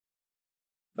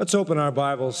Let's open our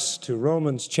Bibles to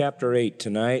Romans chapter 8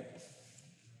 tonight.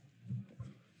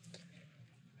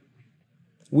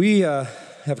 We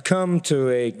have come to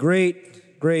a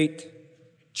great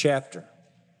chapter,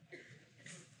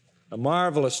 a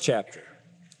marvelous chapter,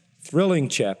 thrilling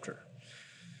chapter.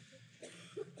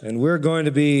 And we're going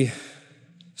to be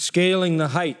scaling the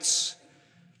heights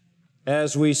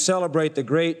as we celebrate the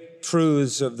great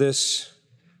truths of this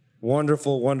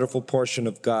wonderful, wonderful portion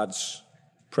of God's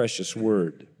precious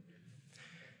word.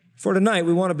 For tonight,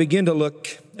 we want to begin to look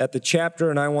at the chapter,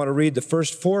 and I want to read the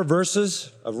first 4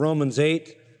 verses of Romans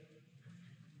 8,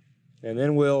 and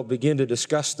then we'll begin to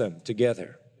discuss them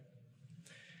together.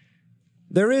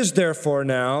 There is therefore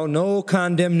now no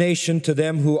condemnation to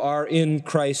them who are in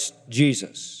Christ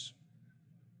Jesus.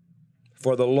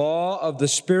 For the law of the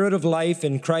Spirit of life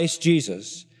in Christ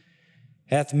Jesus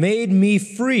hath made me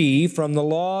free from the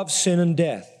law of sin and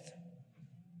death.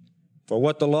 For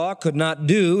what the law could not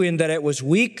do, in that it was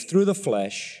weak through the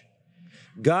flesh,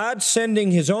 God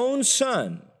sending his own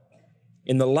Son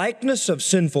in the likeness of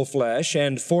sinful flesh,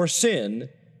 and for sin,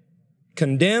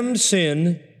 condemned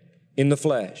sin in the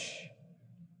flesh,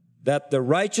 that the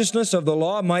righteousness of the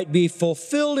law might be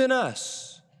fulfilled in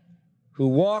us, who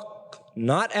walk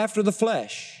not after the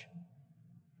flesh,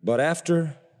 but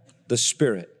after the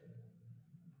Spirit.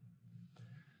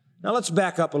 Now let's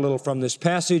back up a little from this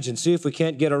passage and see if we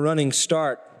can't get a running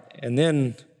start, and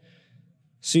then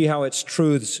see how its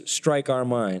truths strike our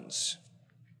minds.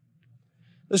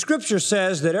 The Scripture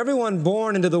says that everyone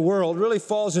born into the world really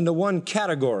falls into one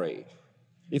category.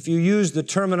 If you use the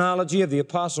terminology of the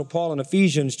Apostle Paul in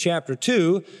Ephesians chapter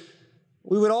 2,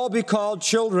 we would all be called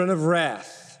children of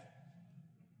wrath.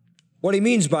 What he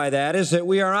means by that is that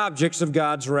we are objects of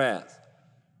God's wrath.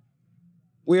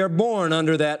 We are born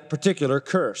under that particular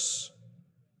curse.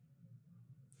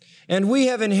 And we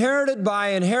have inherited, by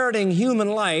inheriting human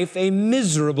life, a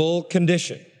miserable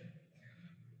condition,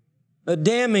 a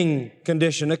damning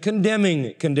condition, a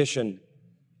condemning condition.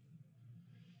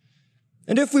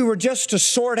 And if we were just to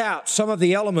sort out some of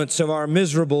the elements of our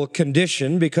miserable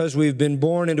condition because we've been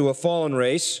born into a fallen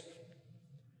race,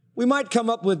 we might come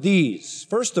up with these.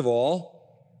 First of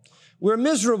all, we're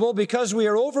miserable because we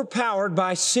are overpowered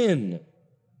by sin.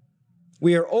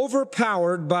 We are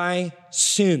overpowered by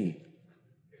sin.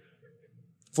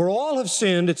 For all have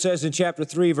sinned, it says in chapter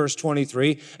 3, verse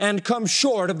 23, and come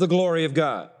short of the glory of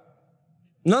God.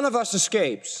 None of us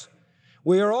escapes.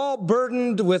 We are all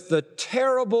burdened with the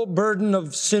terrible burden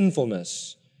of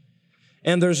sinfulness,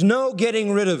 and there's no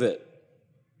getting rid of it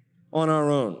on our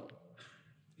own.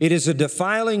 It is a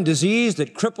defiling disease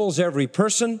that cripples every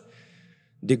person,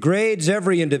 degrades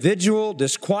every individual,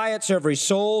 disquiets every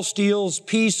soul, steals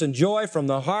peace and joy from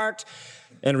the heart,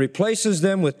 and replaces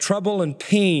them with trouble and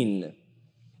pain.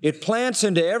 It plants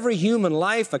into every human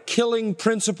life a killing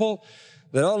principle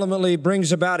that ultimately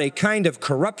brings about a kind of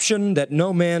corruption that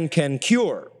no man can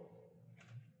cure.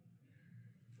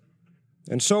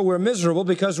 And so we're miserable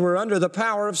because we're under the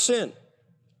power of sin.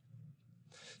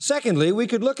 Secondly, we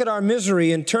could look at our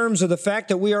misery in terms of the fact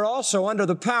that we are also under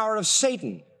the power of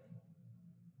Satan.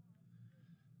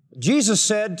 Jesus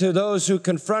said to those who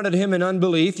confronted him in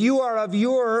unbelief, "You are of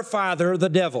your father, the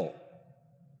devil."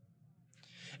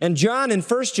 And John in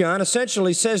 1 John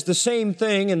essentially says the same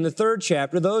thing in the 3rd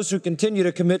chapter. Those who continue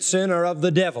to commit sin are of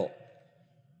the devil.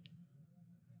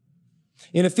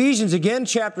 In Ephesians again,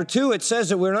 chapter 2, it says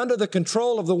that we're under the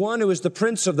control of the one who is the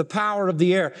prince of the power of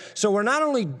the air. So we're not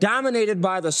only dominated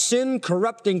by the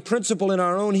sin-corrupting principle in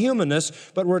our own humanness,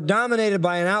 but we're dominated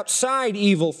by an outside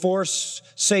evil force,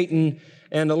 Satan,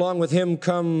 and along with him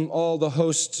come all the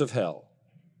hosts of hell.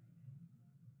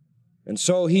 And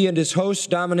so he and his hosts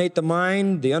dominate the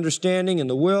mind, the understanding, and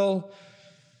the will.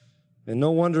 And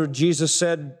no wonder Jesus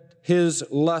said, "His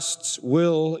lusts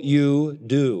will you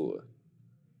do."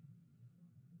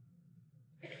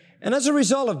 And as a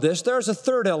result of this, there's a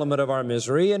third element of our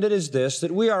misery, and it is this,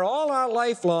 that we are all our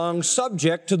life long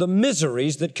subject to the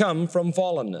miseries that come from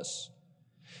fallenness.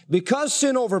 Because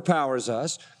sin overpowers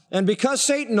us, and because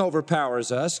Satan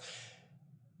overpowers us,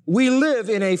 we live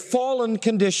in a fallen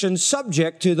condition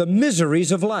subject to the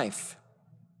miseries of life.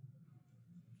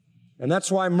 And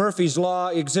that's why Murphy's Law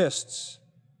exists.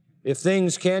 If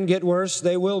things can get worse,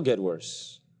 they will get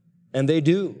worse. And they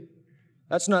do.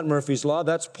 That's not Murphy's Law.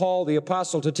 That's Paul the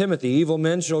Apostle to Timothy. Evil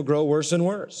men shall grow worse and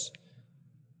worse.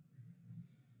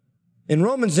 In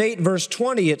Romans 8, verse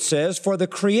 20, it says, "For the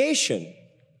creation,"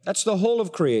 that's the whole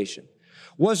of creation,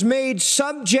 "was made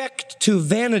subject to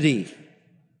vanity."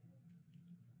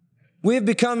 We have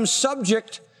become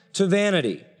subject to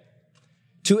vanity,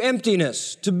 to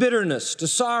emptiness, to bitterness, to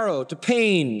sorrow, to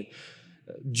pain,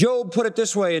 Job put it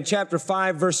this way in chapter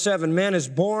 5, verse 7, man is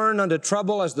born unto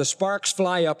trouble as the sparks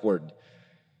fly upward.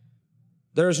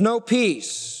 There is no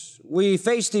peace. We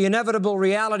face the inevitable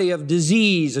reality of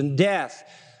disease and death.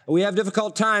 We have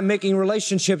difficult time making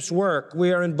relationships work.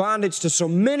 We are in bondage to so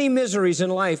many miseries in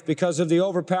life because of the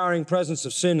overpowering presence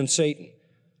of sin and Satan.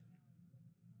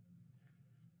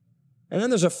 And then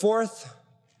there's a fourth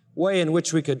way in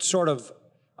which we could sort of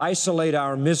isolate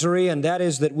our misery, and that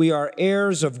is that we are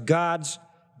heirs of God's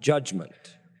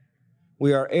judgment.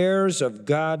 We are heirs of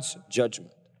God's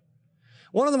judgment.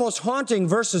 One of the most haunting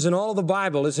verses in all of the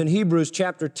Bible is in Hebrews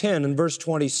chapter 10 and verse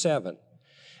 27.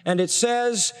 And it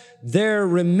says, there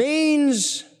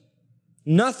remains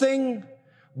nothing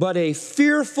but a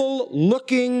fearful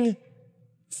looking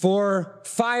for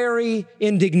fiery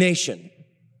indignation.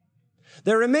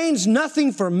 There remains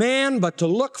nothing for man but to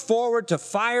look forward to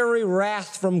fiery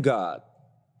wrath from God.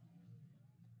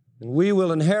 And we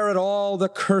will inherit all the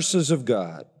curses of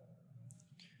God.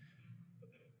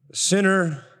 The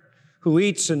sinner who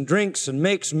eats and drinks and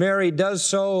makes merry does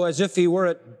so as if he were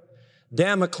at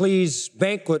Damocles'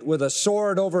 banquet with a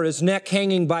sword over his neck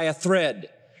hanging by a thread,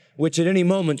 which at any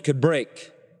moment could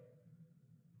break.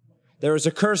 There is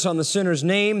a curse on the sinner's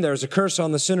name. There is a curse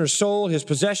on the sinner's soul, his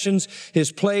possessions,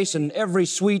 his place, and every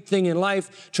sweet thing in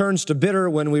life turns to bitter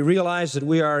when we realize that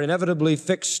we are inevitably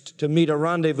fixed to meet a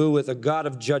rendezvous with a God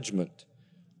of judgment.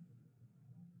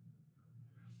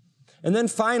 And then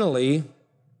finally,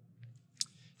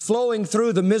 flowing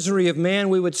through the misery of man,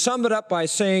 we would sum it up by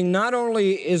saying not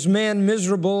only is man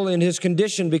miserable in his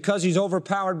condition because he's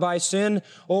overpowered by sin,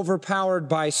 overpowered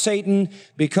by Satan,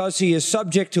 because he is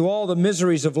subject to all the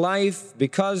miseries of life,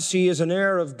 because he is an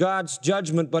heir of God's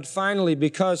judgment, but finally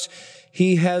because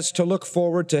he has to look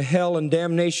forward to hell and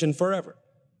damnation forever.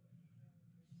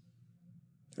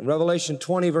 And Revelation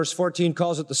 20 verse 14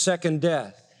 calls it the second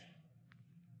death,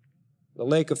 the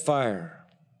lake of fire.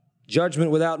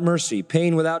 Judgment without mercy,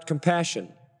 pain without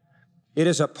compassion. It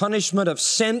is a punishment of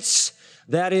sense.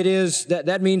 That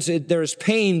means there is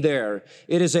pain there.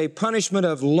 It is a punishment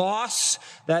of loss.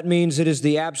 That means it is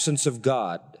the absence of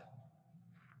God.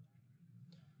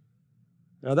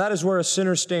 Now that is where a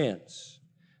sinner stands.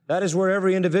 That is where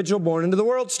every individual born into the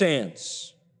world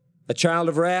stands. A child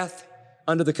of wrath,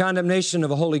 under the condemnation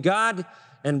of a holy God,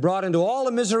 and brought into all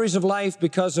the miseries of life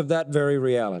because of that very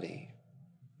reality.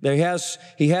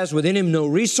 He has within him no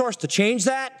resource to change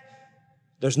that.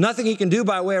 There's nothing he can do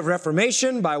by way of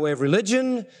reformation, by way of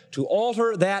religion, to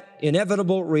alter that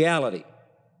inevitable reality.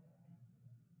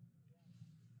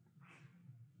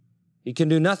 He can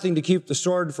do nothing to keep the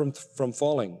sword from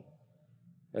falling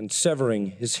and severing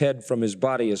his head from his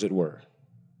body, as it were.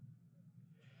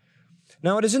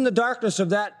 Now, it is in the darkness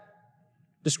of that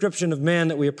description of man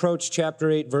that we approach chapter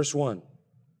 8, verse 1.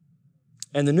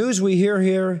 And the news we hear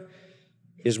here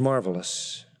is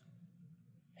marvelous.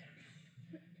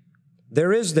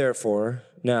 There is therefore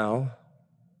now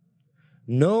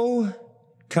no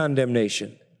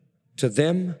condemnation to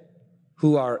them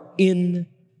who are in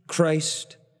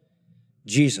Christ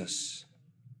Jesus.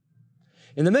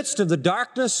 In the midst of the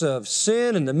darkness of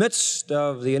sin, in the midst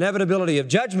of the inevitability of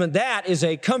judgment, that is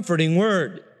a comforting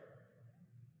word.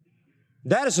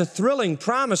 That is a thrilling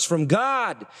promise from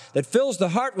God that fills the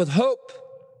heart with hope.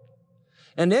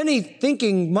 And any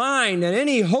thinking mind and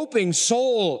any hoping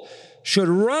soul should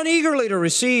run eagerly to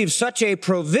receive such a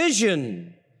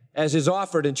provision as is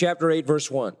offered in chapter 8, verse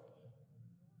 1.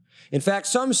 In fact,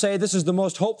 some say this is the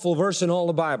most hopeful verse in all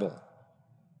the Bible.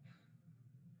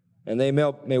 And they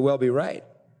may well be right.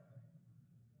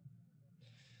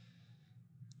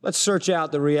 Let's search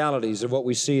out the realities of what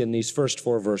we see in these first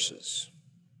 4 verses.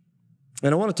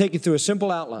 And I want to take you through a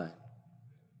simple outline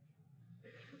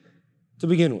to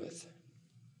begin with.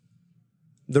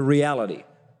 The reality.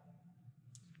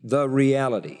 The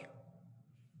reality.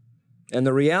 And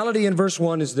the reality in verse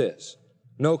 1 is this: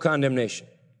 no condemnation.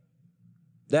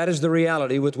 That is the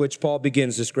reality with which Paul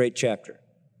begins this great chapter.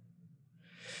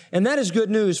 And that is good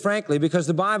news, frankly, because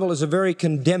the Bible is a very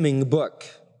condemning book.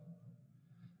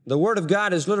 The Word of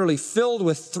God is literally filled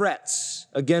with threats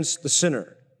against the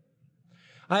sinner.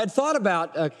 I had thought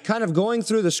about kind of going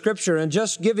through the Scripture and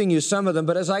just giving you some of them,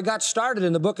 but as I got started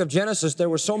in the book of Genesis, there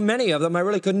were so many of them, I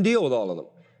really couldn't deal with all of them.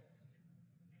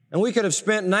 And we could have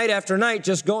spent night after night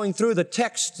just going through the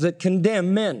texts that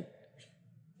condemn men,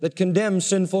 that condemn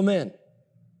sinful men.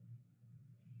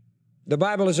 The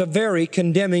Bible is a very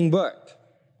condemning book,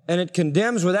 and it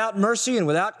condemns without mercy and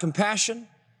without compassion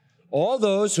all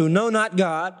those who know not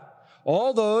God,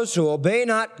 all those who obey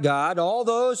not God, all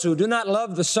those who do not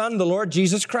love the Son, the Lord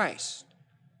Jesus Christ.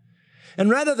 And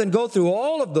rather than go through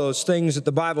all of those things that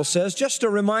the Bible says, just a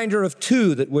reminder of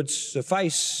two that would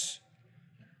suffice.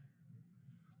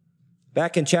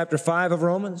 Back in chapter 5 of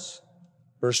Romans,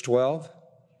 verse 12,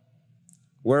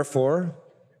 wherefore,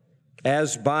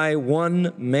 as by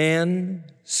one man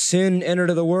sin entered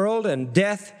into the world, and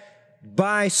death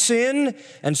by sin,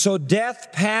 and so death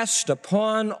passed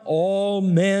upon all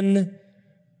men,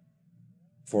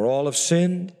 for all have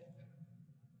sinned.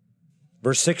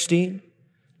 Verse 16,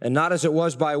 and not as it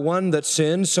was by one that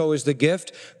sinned, so is the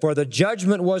gift, for the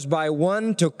judgment was by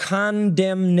one to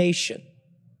condemnation.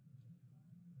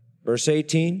 Verse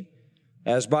 18,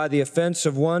 as by the offense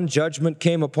of one, judgment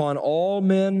came upon all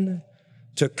men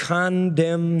to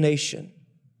condemnation.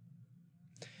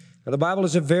 Now, the Bible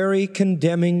is a very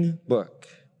condemning book.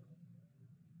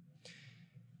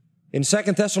 In 2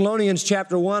 Thessalonians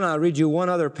chapter 1, I'll read you one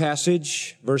other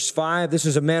passage, verse 5. This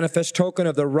is a manifest token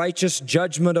of the righteous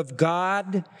judgment of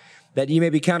God, that ye may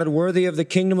be counted worthy of the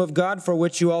kingdom of God, for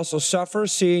which you also suffer,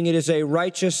 seeing it is a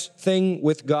righteous thing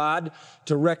with God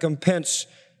to recompense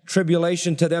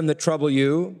tribulation to them that trouble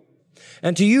you.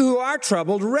 And to you who are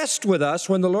troubled, rest with us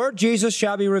when the Lord Jesus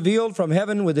shall be revealed from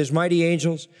heaven with his mighty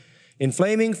angels, in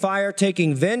flaming fire,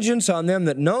 taking vengeance on them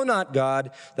that know not God,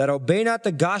 that obey not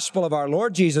the gospel of our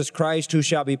Lord Jesus Christ, who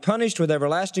shall be punished with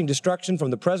everlasting destruction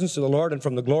from the presence of the Lord and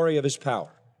from the glory of his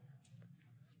power.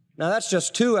 Now, that's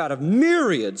just two out of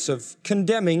myriads of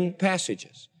condemning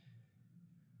passages.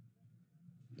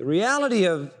 The reality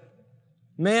of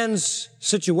man's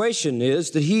situation is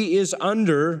that he is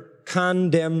under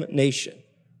condemnation.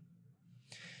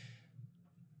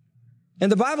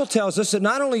 And the Bible tells us that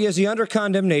not only is he under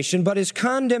condemnation, but his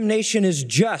condemnation is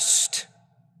just.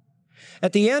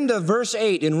 At the end of verse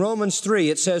 8 in Romans 3,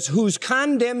 it says, whose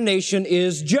condemnation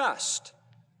is just.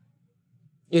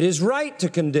 It is right to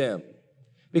condemn,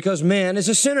 because man is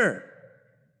a sinner.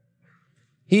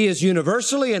 He is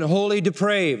universally and wholly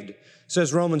depraved,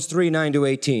 says Romans 3,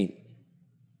 9-18.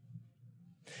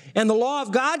 And the law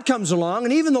of God comes along,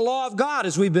 and even the law of God,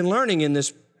 as we've been learning in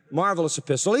this marvelous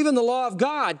epistle, even the law of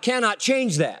God cannot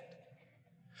change that.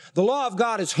 The law of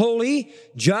God is holy,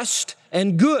 just,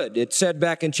 and good. It said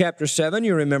back in chapter 7,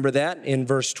 you remember that in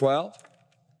verse 12.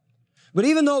 But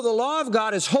even though the law of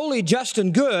God is holy, just,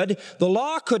 and good, the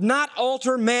law could not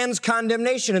alter man's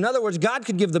condemnation. In other words, God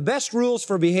could give the best rules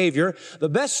for behavior, the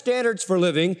best standards for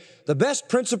living, the best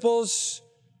principles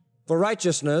for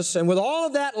righteousness, and with all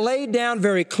of that laid down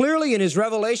very clearly in his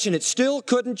revelation, it still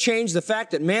couldn't change the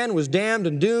fact that man was damned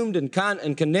and doomed and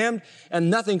condemned, and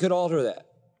nothing could alter that.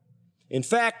 In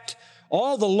fact,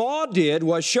 all the law did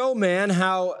was show man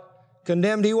how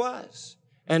condemned he was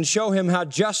and show him how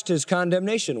just his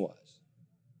condemnation was.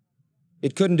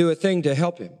 It couldn't do a thing to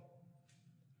help him.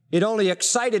 It only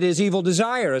excited his evil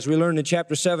desire, as we learned in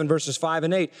chapter 7, verses 5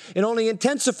 and 8. It only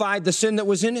intensified the sin that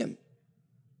was in him.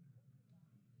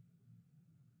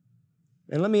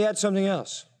 And let me add something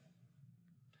else.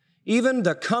 Even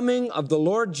the coming of the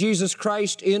Lord Jesus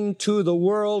Christ into the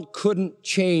world couldn't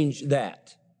change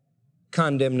that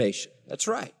condemnation. That's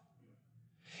right.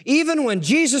 Even when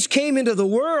Jesus came into the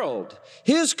world,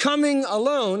 his coming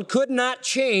alone could not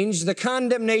change the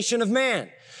condemnation of man.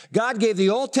 God gave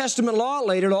the Old Testament law,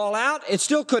 laid it all out. It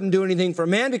still couldn't do anything for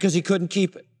man because he couldn't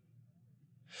keep it.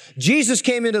 Jesus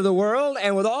came into the world,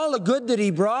 and with all the good that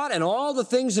he brought and all the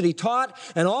things that he taught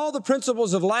and all the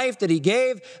principles of life that he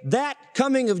gave, that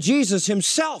coming of Jesus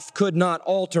himself could not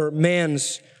alter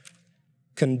man's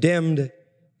condemned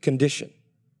condition.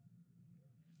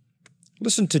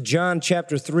 Listen to John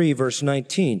chapter 3, verse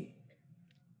 19.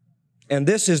 And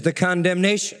this is the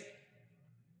condemnation.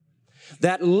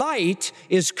 That light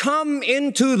is come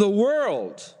into the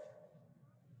world.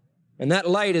 And that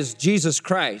light is Jesus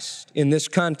Christ in this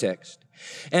context.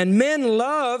 And men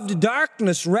loved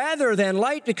darkness rather than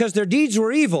light because their deeds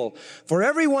were evil. For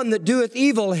everyone that doeth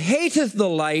evil hateth the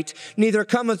light, neither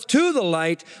cometh to the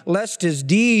light, lest his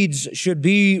deeds should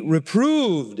be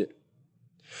reproved.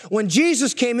 When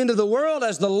Jesus came into the world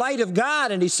as the light of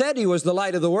God, and he said he was the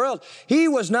light of the world, he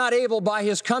was not able by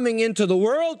his coming into the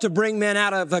world to bring men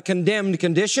out of a condemned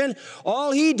condition.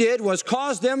 All he did was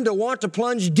cause them to want to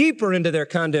plunge deeper into their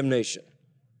condemnation.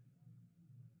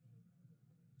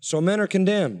 So men are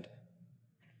condemned.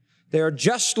 They are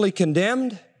justly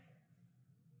condemned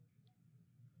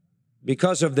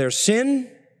because of their sin,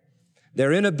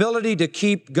 their inability to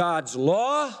keep God's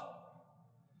law,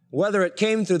 whether it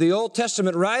came through the Old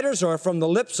Testament writers or from the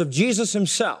lips of Jesus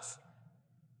himself.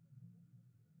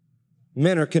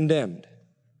 Men are condemned.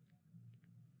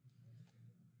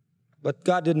 But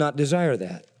God did not desire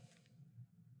that.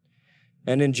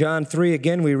 And in John 3,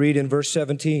 again, we read in verse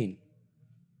 17,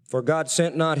 For God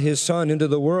sent not his Son into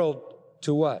the world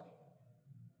to what?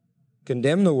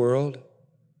 Condemn the world.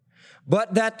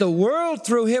 But that the world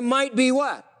through him might be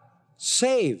what?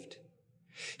 Saved.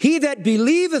 He that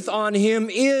believeth on him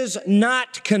is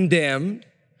not condemned,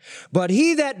 but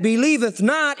he that believeth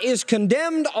not is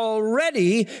condemned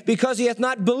already, because he hath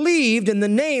not believed in the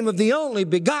name of the only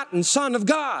begotten Son of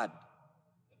God.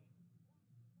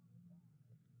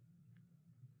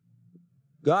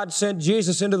 God sent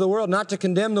Jesus into the world not to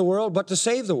condemn the world, but to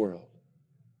save the world.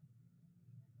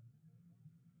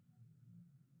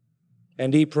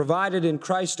 And he provided in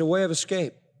Christ a way of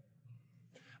escape.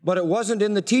 But it wasn't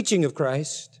in the teaching of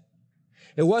Christ.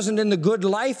 It wasn't in the good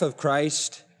life of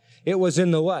Christ. It was in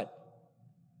the what?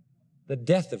 The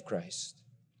death of Christ.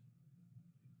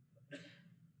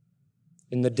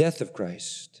 In the death of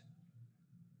Christ.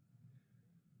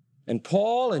 And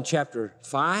Paul in chapter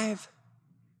 5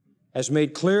 has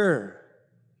made clear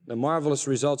the marvelous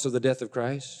results of the death of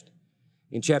Christ.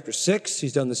 In chapter 6,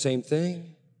 he's done the same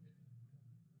thing.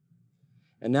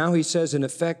 And now he says, in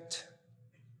effect,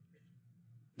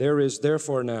 there is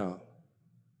therefore now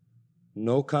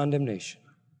no condemnation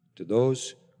to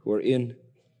those who are in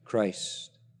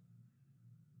Christ.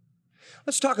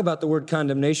 Let's talk about the word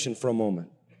condemnation for a moment.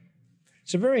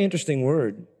 It's a very interesting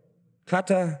word,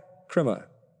 katakrima.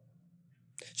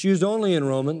 It's used only in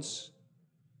Romans.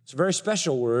 It's a very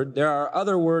special word. There are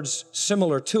other words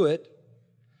similar to it.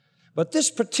 But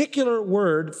this particular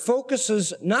word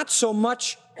focuses not so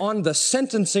much on the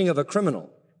sentencing of a criminal.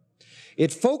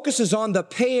 It focuses on the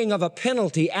paying of a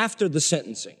penalty after the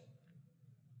sentencing.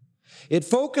 It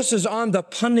focuses on the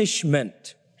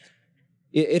punishment.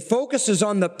 It focuses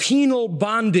on the penal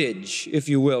bondage, if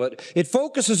you will. It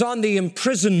focuses on the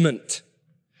imprisonment.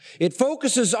 It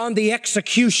focuses on the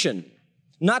execution,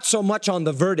 not so much on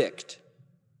the verdict.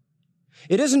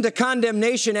 It isn't a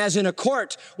condemnation as in a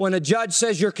court when a judge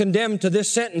says you're condemned to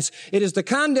this sentence. It is the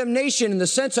condemnation in the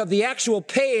sense of the actual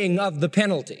paying of the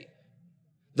penalty,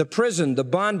 the prison, the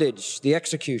bondage, the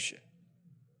execution.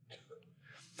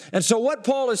 And so what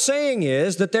Paul is saying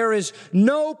is that there is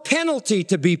no penalty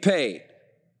to be paid.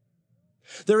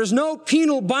 There is no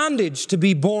penal bondage to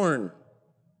be borne.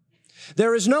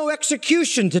 There is no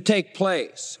execution to take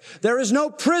place. There is no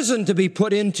prison to be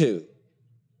put into.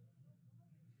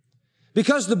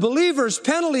 Because the believer's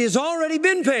penalty has already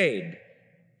been paid.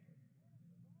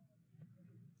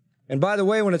 And by the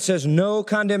way, when it says no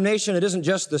condemnation, it isn't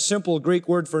just the simple Greek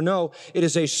word for no. It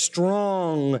is a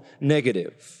strong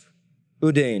negative.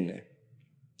 Udein.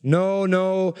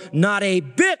 No, not a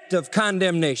bit of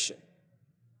condemnation.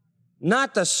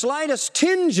 Not the slightest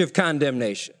tinge of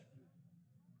condemnation.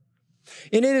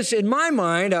 And it is, in my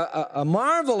mind, a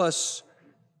marvelous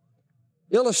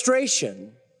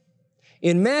illustration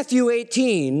in Matthew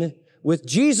 18, with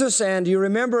Jesus, and you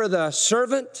remember the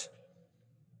servant?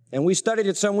 And we studied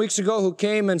it some weeks ago, who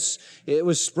came and it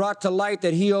was brought to light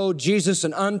that he owed Jesus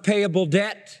an unpayable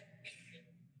debt.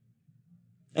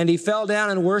 And he fell down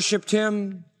and worshiped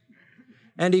him.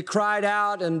 And he cried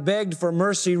out and begged for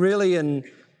mercy, really, in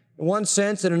one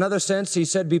sense. In another sense, he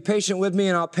said, be patient with me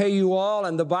and I'll pay you all.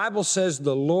 And the Bible says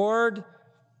the Lord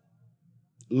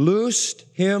loosed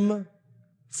him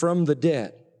from the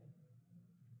debt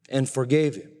and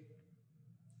forgave him.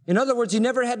 In other words, he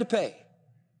never had to pay.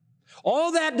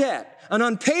 All that debt, an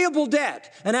unpayable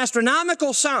debt, an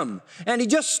astronomical sum, and he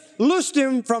just loosed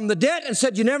him from the debt and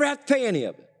said, you never have to pay any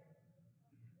of it.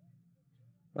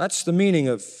 That's the meaning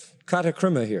of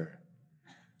katakrima here.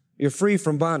 You're free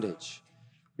from bondage.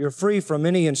 You're free from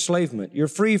any enslavement. You're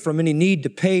free from any need to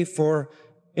pay for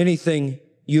anything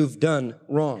you've done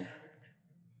wrong.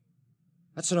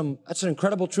 That's an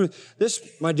incredible truth. This,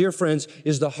 my dear friends,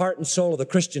 is the heart and soul of the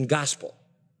Christian gospel.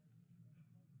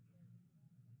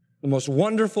 The most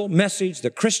wonderful message the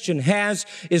Christian has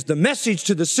is the message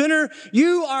to the sinner,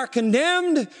 you are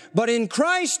condemned, but in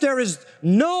Christ there is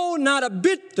not a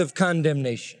bit of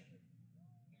condemnation.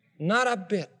 Not a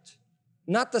bit.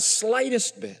 Not the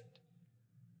slightest bit.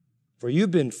 For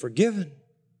you've been forgiven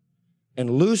and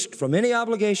loosed from any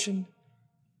obligation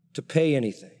to pay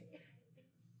anything.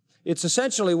 It's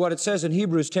essentially what it says in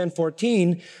Hebrews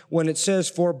 10:14 when it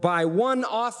says, for by one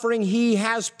offering he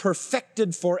has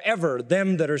perfected forever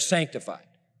them that are sanctified.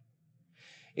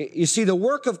 You see, the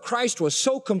work of Christ was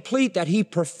so complete that he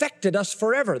perfected us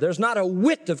forever. There's not a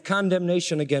whit of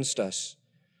condemnation against us,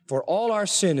 for all our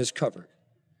sin is covered.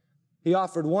 He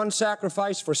offered one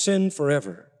sacrifice for sin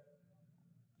forever.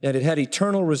 And it had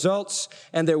eternal results,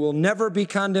 and there will never be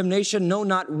condemnation, no,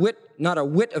 not a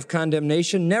whit of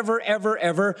condemnation, never, ever,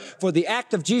 ever. For the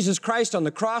act of Jesus Christ on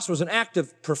the cross was an act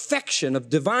of perfection,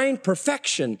 of divine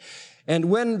perfection. And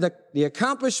when the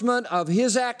accomplishment of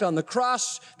his act on the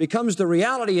cross becomes the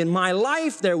reality in my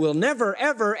life, there will never,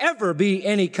 ever, ever be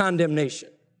any condemnation.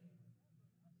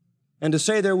 And to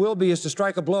say there will be is to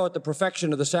strike a blow at the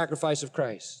perfection of the sacrifice of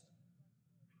Christ.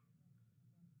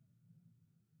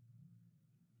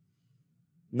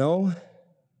 No,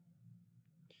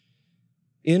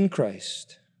 in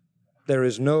Christ, there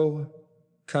is no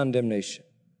condemnation.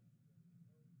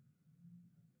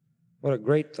 What a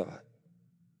great thought.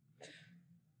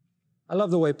 I love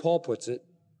the way Paul puts it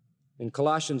in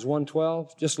Colossians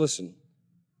 1:12. Just listen.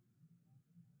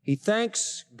 He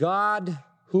thanks God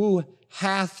who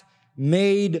hath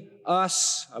made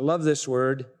us, I love this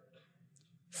word,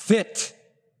 fit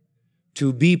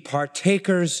to be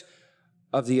partakers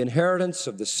of the inheritance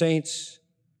of the saints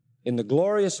in the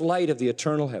glorious light of the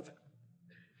eternal heaven.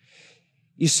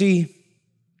 You see,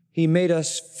 he made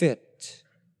us fit.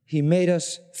 He made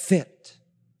us fit.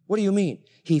 What do you mean?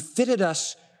 He fitted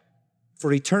us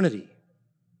for eternity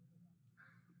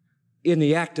in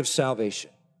the act of salvation.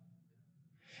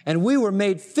 And we were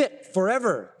made fit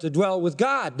forever to dwell with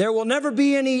God. There will never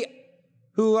be any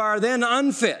who are then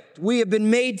unfit. We have been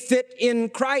made fit in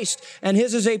Christ, and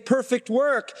his is a perfect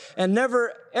work, and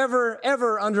never, ever,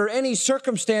 ever under any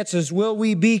circumstances will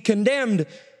we be condemned,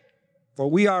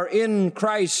 for we are in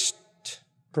Christ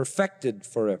perfected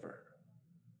forever.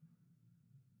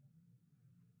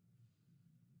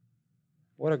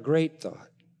 What a great thought.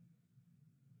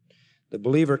 The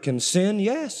believer can sin,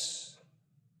 yes.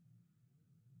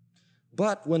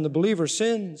 But when the believer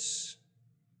sins,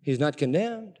 he's not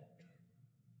condemned.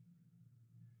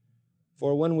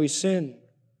 For when we sin,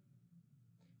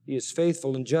 he is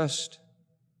faithful and just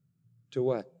to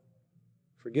what?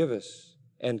 Forgive us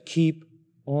and keep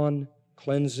on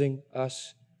cleansing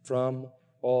us from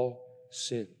all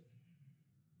sin.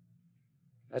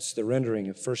 That's the rendering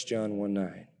of 1 John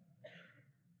 1:9.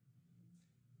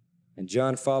 And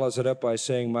John follows it up by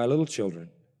saying, my little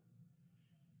children,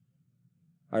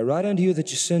 I write unto you that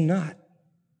you sin not.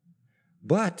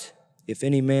 But if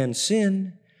any man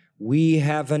sin, we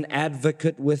have an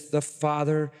advocate with the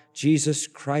Father, Jesus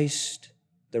Christ,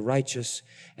 the righteous,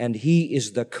 and he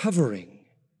is the covering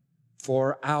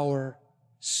for our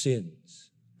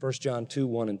sins. 1 John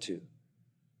 2:1 and 2.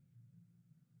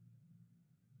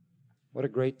 What a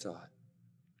great thought.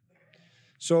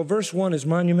 So verse 1 is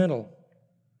monumental.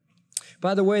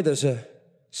 By the way, there's a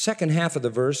second half of the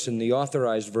verse in the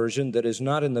authorized version that is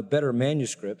not in the better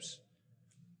manuscripts.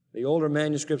 The older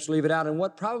manuscripts leave it out, and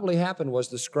what probably happened was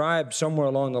the scribe somewhere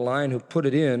along the line who put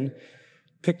it in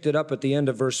picked it up at the end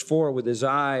of verse 4 with his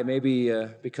eye, maybe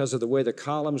because of the way the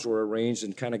columns were arranged,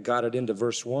 and kind of got it into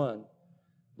verse 1.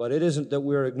 But it isn't that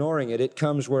we're ignoring it. It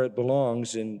comes where it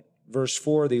belongs. In verse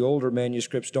 4, the older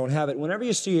manuscripts don't have it. Whenever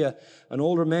you see an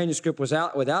older manuscript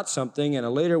without something and a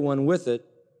later one with it,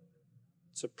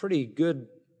 it's a pretty good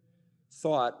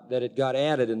thought that it got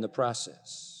added in the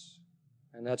process.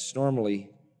 And that's normally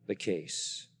the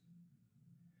case.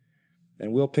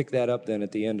 And we'll pick that up then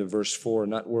at the end of verse 4 and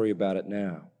not worry about it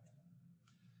now.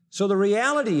 So the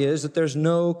reality is that there's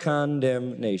no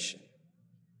condemnation.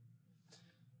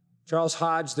 Charles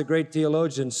Hodge, the great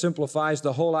theologian, simplifies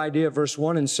the whole idea of verse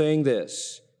 1 in saying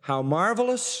this: how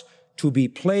marvelous to be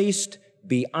placed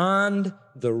beyond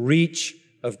the reach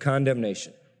of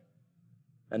condemnation.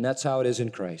 And that's how it is in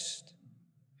Christ.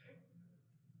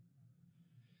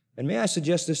 And may I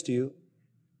suggest this to you?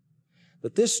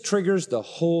 That this triggers the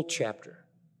whole chapter.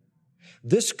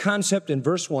 This concept in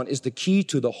verse 1 is the key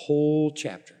to the whole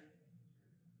chapter.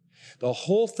 The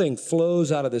whole thing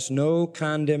flows out of this no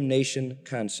condemnation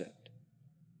concept.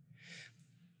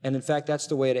 And in fact, that's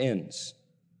the way it ends.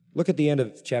 Look at the end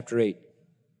of chapter 8,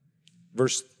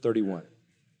 verse 31.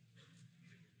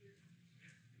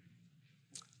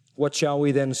 What shall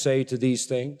we then say to these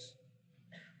things?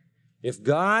 If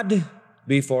God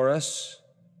be for us,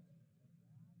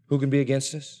 who can be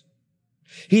against us?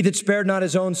 He that spared not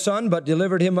his own son, but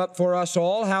delivered him up for us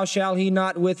all, how shall he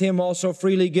not with him also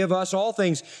freely give us all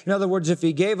things? In other words, if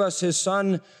he gave us his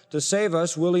son to save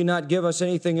us, will he not give us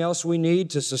anything else we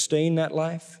need to sustain that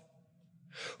life?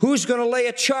 Who's going to lay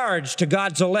a charge to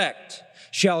God's elect?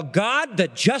 Shall God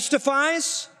that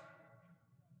justifies?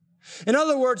 In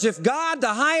other words, if God,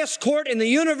 the highest court in the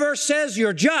universe, says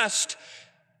you're just,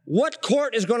 what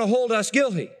court is going to hold us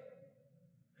guilty?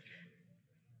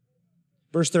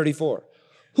 Verse 34,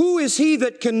 who is he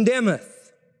that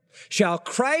condemneth? Shall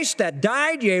Christ that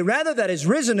died, yea, rather that is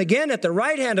risen again at the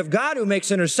right hand of God, who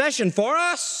makes intercession for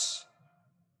us?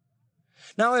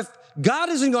 Now, if God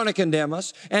isn't going to condemn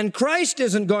us, and Christ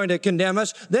isn't going to condemn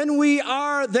us, then we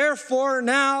are therefore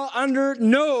now under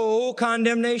no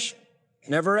condemnation.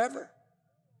 Never ever.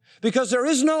 because there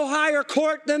is no higher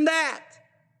court than that.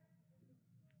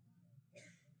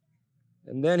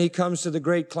 And then he comes to the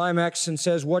great climax and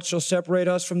says, what shall separate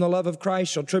us from the love of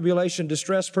Christ? Shall tribulation,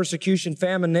 distress, persecution,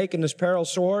 famine, nakedness, peril,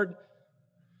 sword?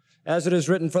 As it is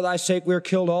written, for thy sake we are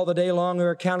killed all the day long, we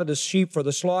are counted as sheep for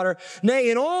the slaughter. Nay,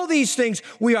 in all these things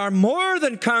we are more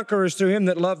than conquerors through him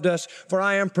that loved us, for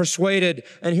I am persuaded.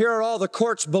 And here are all the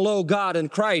courts below God in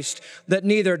Christ, that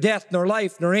neither death, nor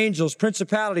life, nor angels,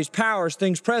 principalities, powers,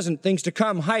 things present, things to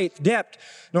come, height, depth,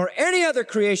 nor any other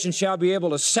creation shall be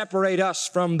able to separate us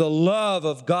from the love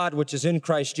of God which is in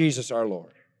Christ Jesus our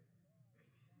Lord.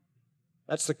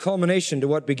 That's the culmination to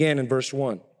what began in verse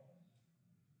 1.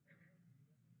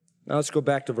 Now let's go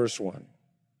back to verse 1.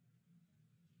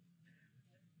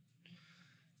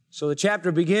 So the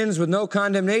chapter begins with no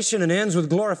condemnation and ends with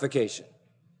glorification.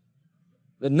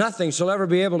 That nothing shall ever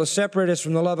be able to separate us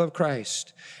from the love of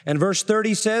Christ. And verse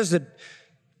 30 says that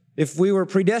if we were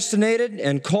predestinated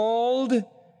and called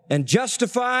and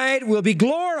justified, we'll be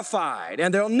glorified.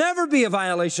 And there'll never be a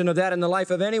violation of that in the life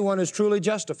of anyone who's truly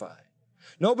justified.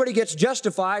 Nobody gets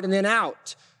justified and then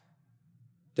out.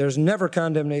 There's never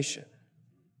condemnation.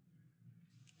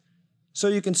 So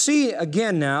you can see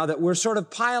again now that we're sort of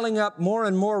piling up more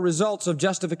and more results of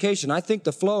justification. I think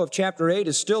the flow of chapter 8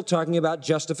 is still talking about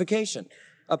justification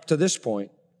up to this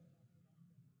point.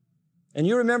 And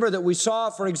you remember that we saw,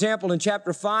 for example, in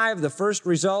chapter 5, the first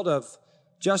result of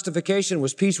justification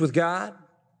was peace with God.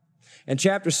 And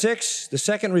chapter 6, the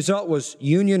second result was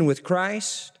union with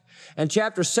Christ. And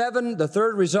chapter 7, the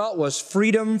third result was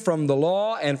freedom from the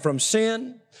law and from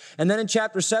sin. And then in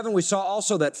chapter 7, we saw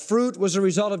also that fruit was a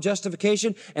result of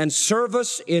justification, and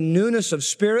service in newness of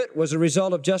spirit was a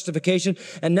result of justification.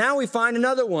 And now we find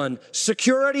another one,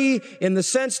 security in the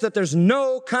sense that there's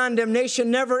no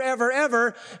condemnation, never, ever,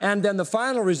 ever. And then the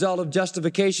final result of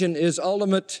justification is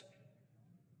ultimate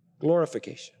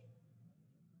glorification.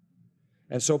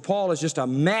 And so Paul is just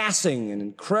amassing an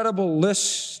incredible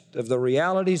list of the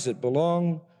realities that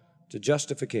belong to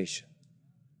justification.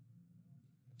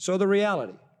 So the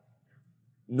reality,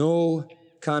 no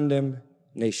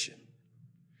condemnation.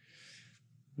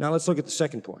 Now let's look at the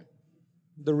second point,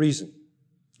 the reason.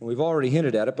 And we've already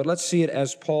hinted at it, but let's see it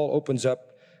as Paul opens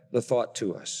up the thought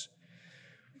to us.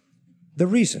 The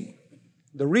reason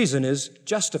is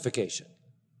justification.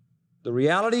 The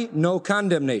reality, no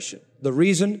condemnation. The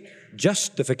reason,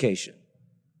 justification.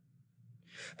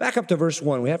 Back up to verse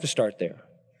 1. We have to start there.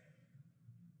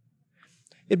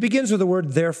 It begins with the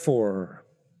word therefore.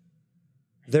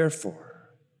 Therefore.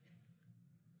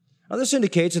 Now this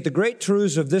indicates that the great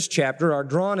truths of this chapter are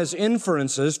drawn as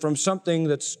inferences from something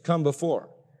that's come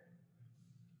before.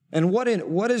 And what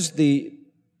is the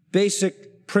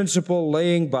basic principle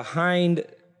laying behind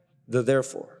the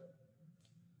therefore?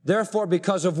 Therefore,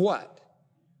 because of what?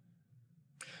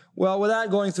 Well, without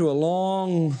going through a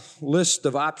long list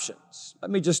of options,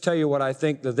 let me just tell you what I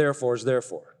think the therefore is there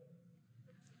for.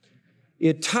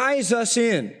 It ties us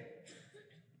in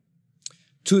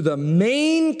to the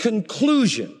main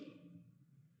conclusion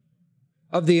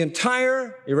of the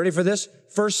entire, you ready for this?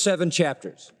 First 7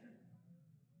 chapters.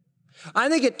 I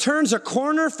think it turns a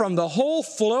corner from the whole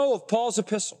flow of Paul's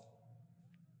epistle.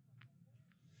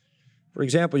 For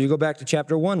example, you go back to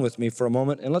chapter 1 with me for a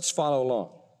moment and let's follow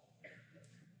along.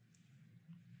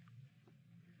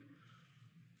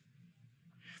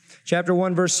 Chapter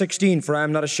 1, verse 16, for I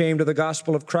am not ashamed of the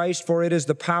gospel of Christ, for it is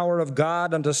the power of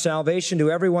God unto salvation to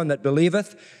everyone that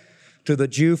believeth, to the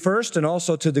Jew first, and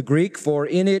also to the Greek, for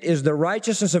in it is the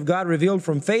righteousness of God revealed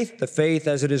from faith to faith,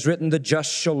 as it is written, the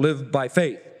just shall live by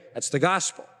faith. That's the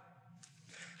gospel.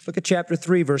 Look at chapter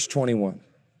 3, verse 21.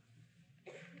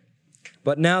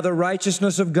 But now the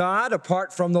righteousness of God,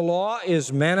 apart from the law,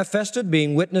 is manifested,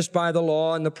 being witnessed by the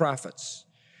law and the prophets.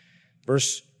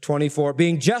 Verse 24,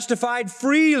 being justified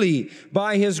freely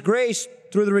by His grace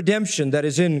through the redemption that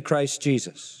is in Christ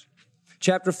Jesus.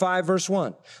 Chapter 5, verse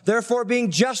 1. Therefore,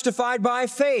 being justified by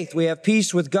faith, we have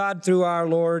peace with God through our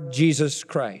Lord Jesus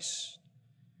Christ.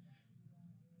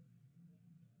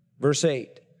 Verse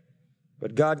 8.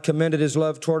 But God commended His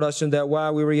love toward us in that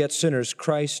while we were yet sinners,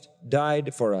 Christ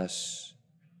died for us.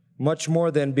 Much more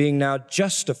than being now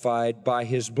justified by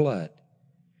His blood,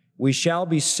 we shall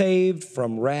be saved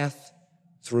from wrath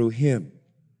through Him.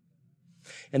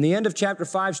 And the end of chapter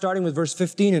 5, starting with verse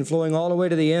 15 and flowing all the way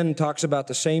to the end, talks about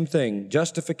the same thing.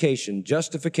 Justification,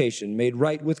 made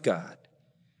right with God.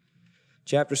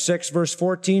 Chapter 6, verse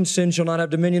 14, sin shall not have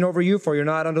dominion over you, for you're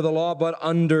not under the law, but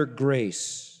under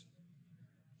grace.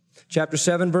 Chapter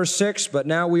 7, verse 6, but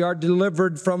now we are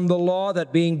delivered from the law,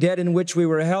 that being dead in which we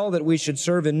were held, that we should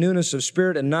serve in newness of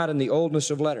spirit and not in the oldness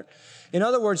of letter. In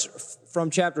other words, from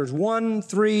chapters 1,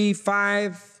 3,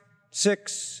 5,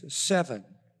 6, 7,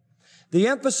 the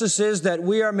emphasis is that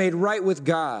we are made right with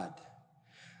God,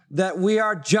 that we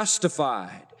are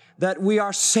justified, that we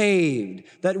are saved,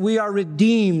 that we are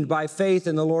redeemed by faith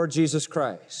in the Lord Jesus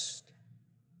Christ.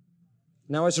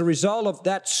 Now, as a result of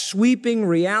that sweeping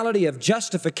reality of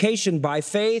justification by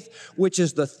faith, which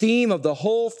is the theme of the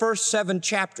whole first 7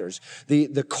 chapters,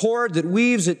 the cord that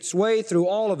weaves its way through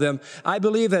all of them, I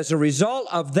believe as a result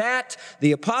of that,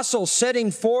 the apostle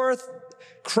setting forth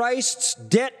Christ's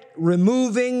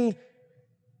debt-removing,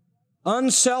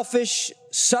 unselfish,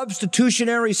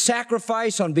 substitutionary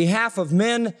sacrifice on behalf of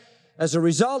men, as a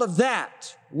result of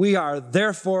that, we are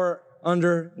therefore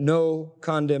under no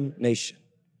condemnation.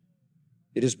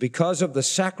 It is because of the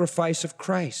sacrifice of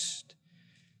Christ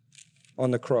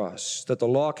on the cross that the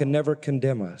law can never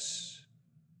condemn us.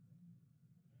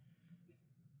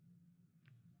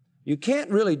 You can't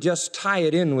really just tie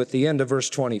it in with the end of verse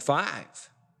 25.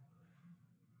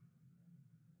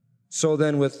 So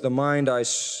then with the mind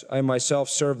I myself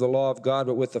serve the law of God,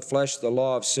 but with the flesh the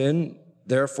law of sin.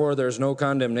 Therefore there's no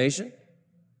condemnation.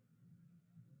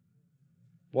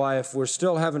 Why, if we're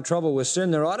still having trouble with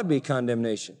sin, there ought to be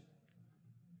condemnation.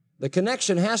 The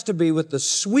connection has to be with the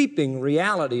sweeping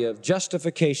reality of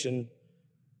justification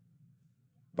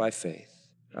by faith.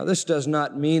 Now, this does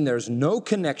not mean there's no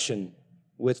connection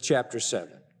with chapter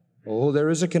 7. Oh,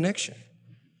 there is a connection.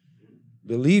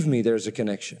 Believe me, there's a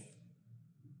connection.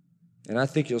 And I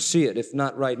think you'll see it, if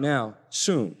not right now,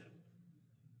 soon.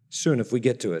 Soon, if we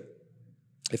get to it.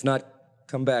 If not,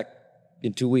 come back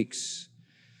in 2 weeks,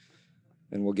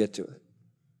 and we'll get to it.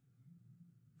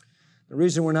 The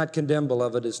reason we're not condemned,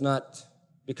 beloved, is not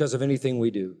because of anything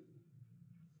we do.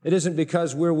 It isn't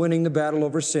because we're winning the battle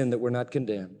over sin that we're not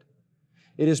condemned.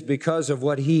 It is because of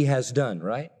what He has done,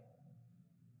 right?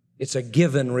 It's a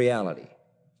given reality.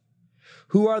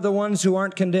 Who are the ones who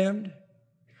aren't condemned?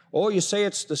 Oh, you say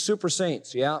it's the super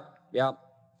saints. Yeah.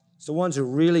 It's the ones who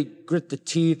really grit the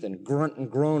teeth and grunt and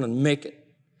groan and make it.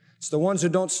 It's the ones who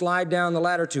don't slide down the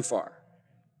ladder too far.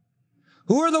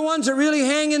 Who are the ones that really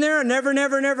hang in there and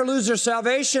never lose their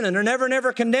salvation and are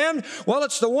never condemned? Well,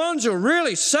 it's the ones who are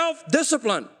really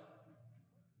self-disciplined.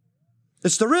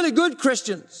 It's the really good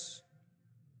Christians.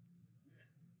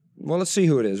 Well, let's see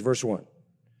who it is. Verse 1.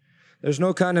 There's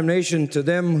no condemnation to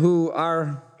them who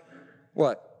are,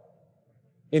 what?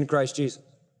 In Christ Jesus.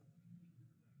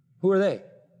 Who are they?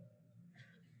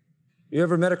 You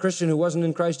ever met a Christian who wasn't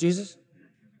in Christ Jesus?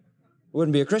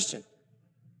 Wouldn't be a Christian.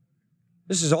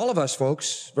 This is all of us,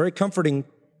 folks. Very comforting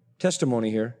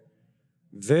testimony here.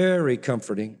 Very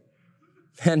comforting.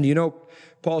 And you know,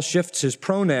 Paul shifts his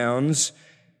pronouns.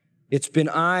 It's been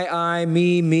I,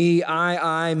 me,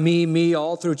 I, me,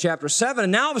 all through chapter 7.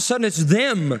 And now all of a sudden it's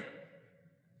them.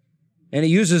 And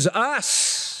he uses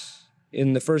us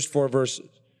in the first 4 verses.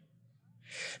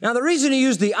 Now the reason he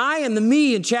used the I and the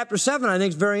me in chapter 7, I think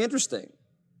is very interesting.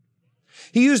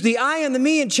 He used the I and the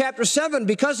me in chapter 7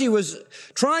 because he was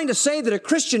trying to say that a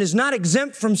Christian is not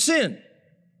exempt from sin.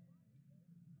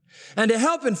 And to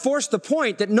help enforce the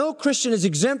point that no Christian is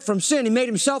exempt from sin, he made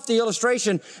himself the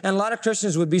illustration, and a lot of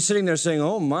Christians would be sitting there saying,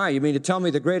 oh my, you mean to tell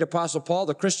me the great Apostle Paul,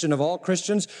 the Christian of all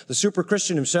Christians, the super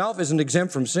Christian himself, isn't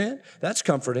exempt from sin? That's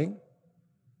comforting.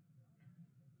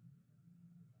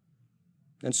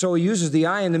 And so he uses the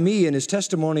I and the me in his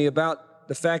testimony about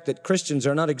the fact that Christians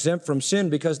are not exempt from sin,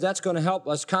 because that's going to help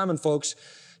us common folks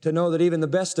to know that even the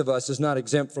best of us is not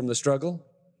exempt from the struggle.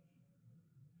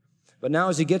 But now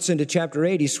as he gets into chapter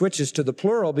 8, he switches to the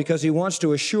plural because he wants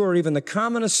to assure even the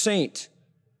commonest saint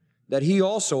that he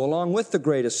also, along with the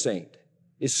greatest saint,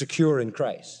 is secure in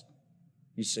Christ,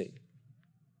 you see.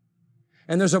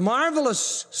 And there's a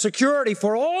marvelous security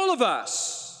for all of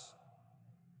us,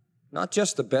 not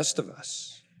just the best of us.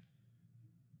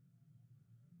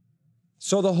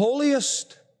 So the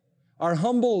holiest are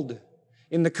humbled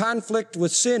in the conflict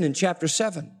with sin in chapter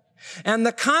 7. And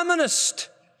the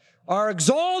commonest are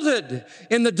exalted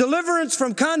in the deliverance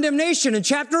from condemnation in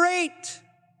chapter 8.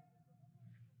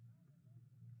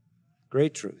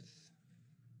 Great truth.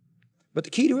 But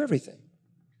the key to everything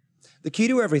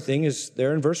is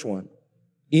there in verse 1.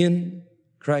 In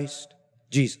Christ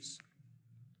Jesus.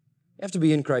 You have to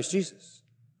be in Christ Jesus,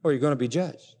 or you're going to be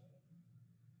judged.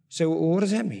 You say, well, what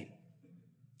does that mean?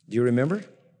 Do you remember?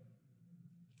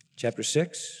 Chapter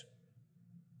 6,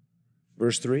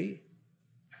 verse 3.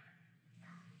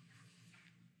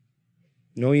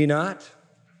 Know ye not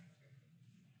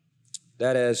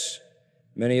that as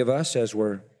many of us as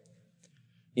were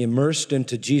immersed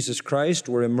into Jesus Christ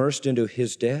were immersed into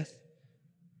His death?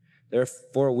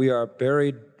 Therefore, we are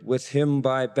buried with him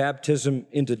by baptism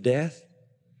into death,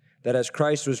 that as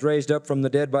Christ was raised up from the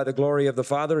dead by the glory of the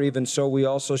Father, even so we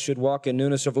also should walk in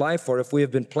newness of life. For if we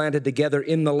have been planted together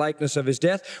in the likeness of his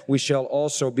death, we shall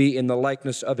also be in the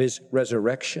likeness of his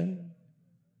resurrection.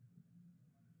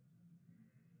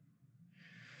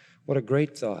 What a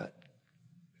great thought.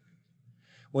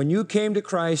 When you came to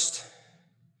Christ,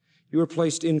 you were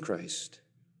placed in Christ.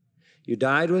 You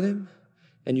died with him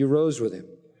and you rose with him.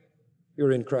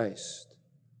 You're in Christ.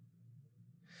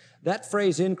 That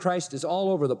phrase, in Christ, is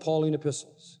all over the Pauline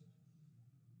epistles.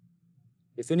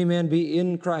 If any man be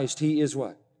in Christ, he is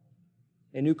what?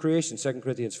 A new creation, 2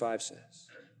 Corinthians 5 says.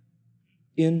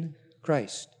 In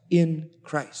Christ. In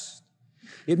Christ.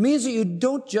 It means that you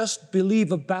don't just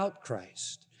believe about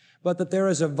Christ, but that there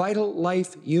is a vital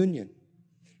life union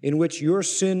in which your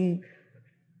sin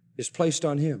is placed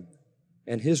on him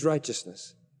and his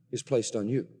righteousness is placed on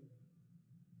you.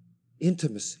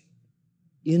 Intimacy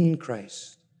in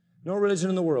Christ. No religion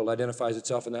in the world identifies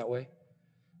itself in that way.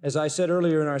 As I said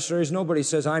earlier in our series, nobody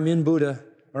says, I'm in Buddha,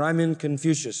 or I'm in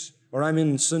Confucius, or I'm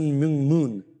in Sun Myung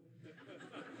Moon.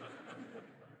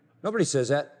 Nobody says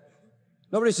that.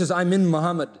 Nobody says, I'm in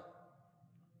Muhammad.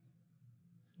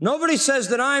 Nobody says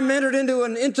that I'm entered into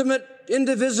an intimate,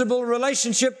 indivisible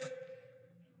relationship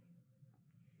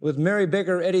with Mary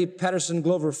Baker, Eddie Patterson,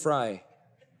 Glover Fry.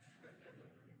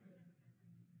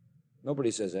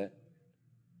 Nobody says that.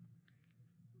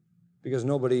 Because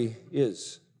nobody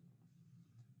is.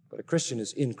 But a Christian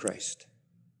is in Christ.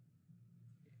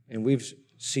 And we've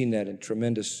seen that in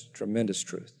tremendous, tremendous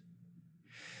truth.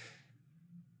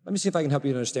 Let me see if I can help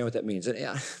you to understand what that means.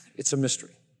 It's a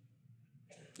mystery.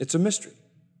 It's a mystery.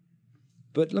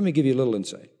 But let me give you a little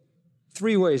insight.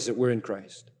 3 ways that we're in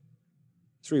Christ.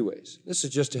 3 ways. This is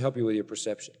just to help you with your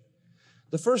perception.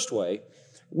 The first way,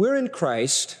 we're in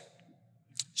Christ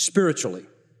spiritually.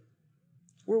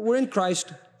 We're in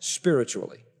Christ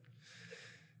spiritually.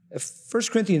 1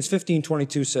 Corinthians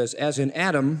 15:22 says, as in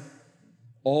Adam,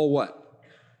 all what?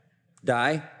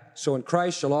 Die. So in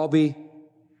Christ shall all be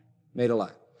made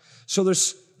alive. So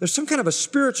there's some kind of a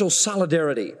spiritual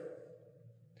solidarity.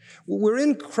 We're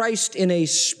in Christ in a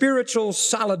spiritual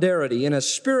solidarity, in a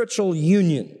spiritual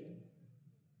union.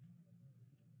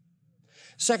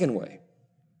 Second way,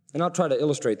 and I'll try to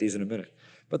illustrate these in a minute,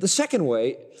 but the second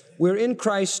way, we're in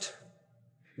Christ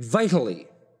vitally.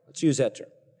 Let's use that term.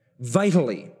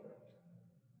 Vitally.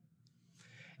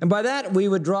 And by that, we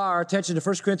would draw our attention to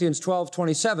 1 Corinthians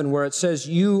 12:27, where it says,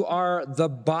 you are the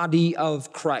body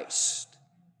of Christ.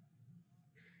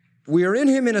 We are in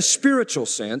him in a spiritual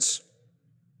sense.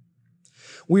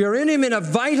 We are in him in a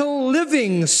vital,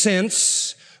 living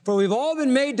sense, for we've all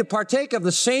been made to partake of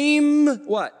the same,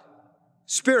 what?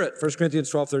 Spirit, 1 Corinthians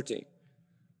 12:13.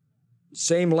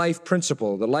 Same life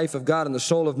principle, the life of God in the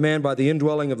soul of man by the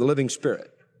indwelling of the living Spirit.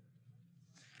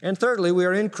 And thirdly, we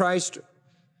are in Christ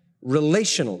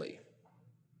relationally.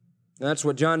 And that's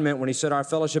what John meant when he said our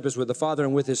fellowship is with the Father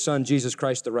and with his Son, Jesus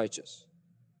Christ the righteous.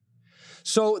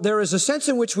 So there is a sense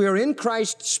in which we are in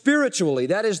Christ spiritually.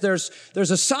 That is, there's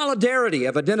a solidarity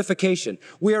of identification.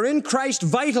 We are in Christ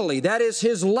vitally. That is,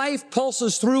 his life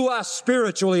pulses through us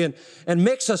spiritually and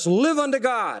makes us live unto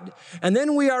God. And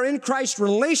then we are in Christ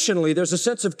relationally. There's a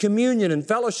sense of communion and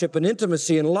fellowship and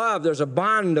intimacy and love. There's a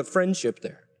bond of friendship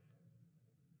there.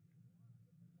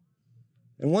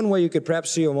 And one way you could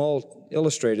perhaps see them all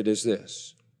illustrated is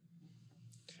this.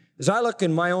 As I look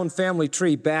in my own family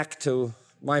tree back to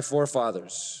my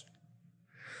forefathers,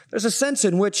 there's a sense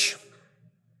in which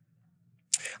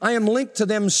I am linked to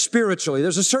them spiritually.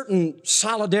 There's a certain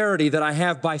solidarity that I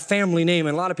have by family name,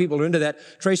 and a lot of people are into that,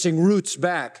 tracing roots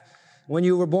back. When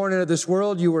you were born into this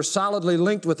world, you were solidly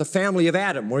linked with the family of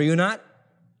Adam, were you not?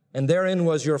 And therein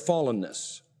was your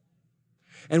fallenness.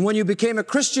 And when you became a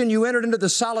Christian, you entered into the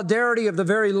solidarity of the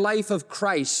very life of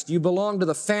Christ. You belong to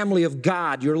the family of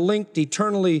God. You're linked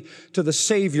eternally to the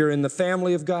Savior in the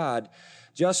family of God.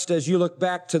 Just as you look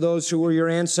back to those who were your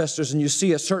ancestors and you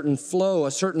see a certain flow,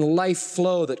 a certain life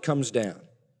flow that comes down.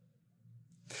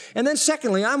 And then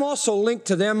secondly, I'm also linked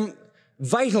to them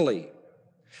vitally.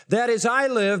 That is, I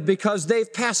live because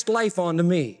they've passed life on to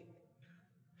me.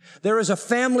 There is a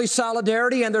family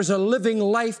solidarity and there's a living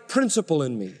life principle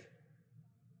in me.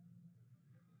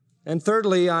 And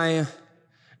thirdly, I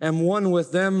am one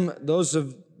with them, those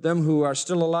of them who are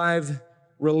still alive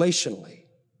relationally,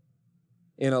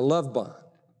 in a love bond,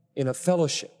 in a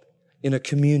fellowship, in a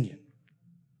communion.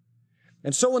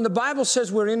 And so when the Bible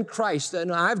says we're in Christ,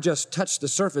 and I've just touched the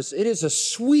surface, it is a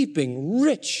sweeping,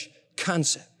 rich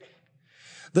concept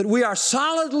that we are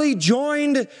solidly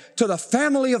joined to the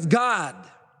family of God.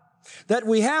 that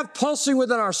we have pulsing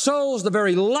within our souls the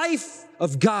very life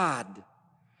of God,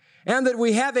 and that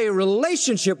we have a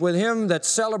relationship with Him that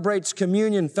celebrates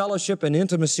communion, fellowship, and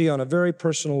intimacy on a very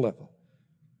personal level.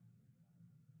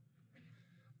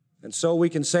 And so we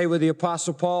can say with the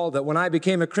Apostle Paul that when I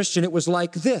became a Christian, it was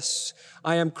like this: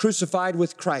 I am crucified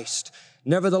with Christ.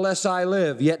 Nevertheless I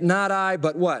live, yet not I,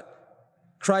 but what?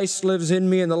 Christ lives in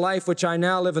me, and the life which I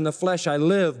now live in the flesh, I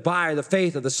live by the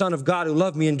faith of the Son of God who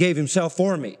loved me and gave Himself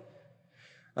for me.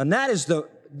 And that is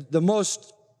the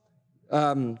most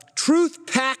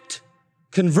truth-packed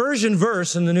conversion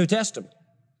verse in the New Testament,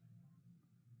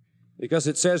 because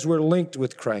it says we're linked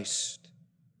with Christ.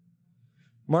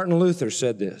 Martin Luther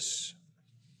said this: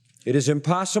 it is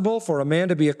impossible for a man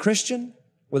to be a Christian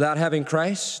without having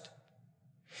Christ.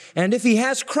 And if he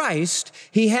has Christ,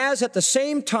 he has at the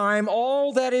same time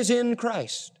all that is in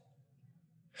Christ.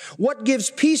 What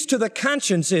gives peace to the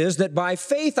conscience is that by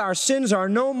faith our sins are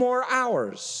no more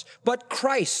ours, but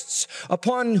Christ's,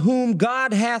 upon whom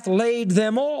God hath laid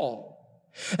them all.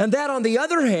 And that on the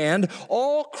other hand,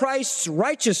 all Christ's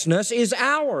righteousness is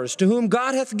ours, to whom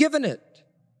God hath given it.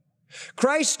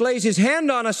 Christ lays His hand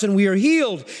on us and we are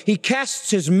healed. He casts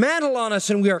His mantle on us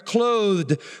and we are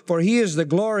clothed, for He is the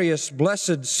glorious,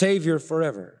 blessed Savior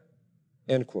forever.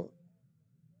 End quote.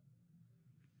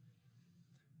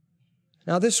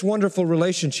 Now, this wonderful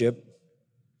relationship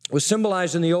was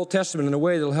symbolized in the Old Testament in a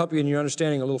way that will help you in your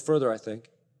understanding a little further, I think.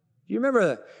 Do you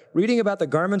remember reading about the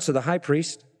garments of the high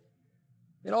priest?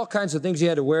 And all kinds of things he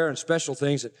had to wear and special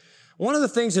things. One of the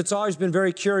things that's always been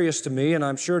very curious to me, and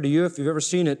I'm sure to you if you've ever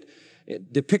seen it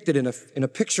depicted in a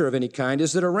picture of any kind,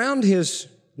 is that around his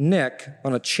neck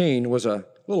on a chain was a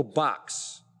little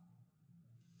box.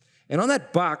 And on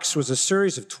that box was a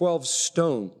series of 12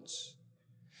 stones.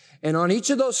 And on each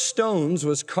of those stones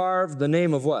was carved the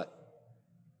name of what?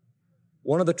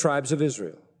 One of the tribes of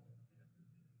Israel.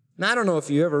 Now, I don't know if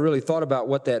you ever really thought about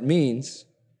what that means,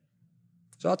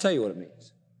 so I'll tell you what it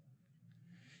means.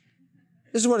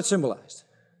 This is what it symbolized.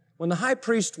 When the high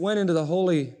priest went into the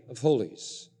Holy of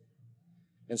Holies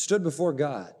and stood before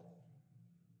God,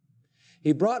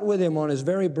 he brought with him on his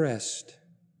very breast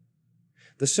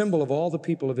the symbol of all the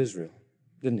people of Israel,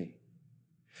 didn't he?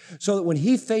 So that when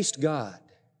he faced God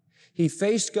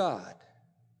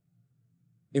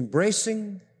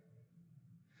embracing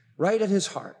right at his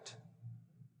heart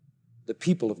the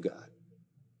people of God.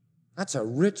 That's a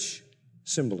rich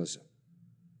symbolism.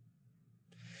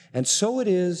 And so it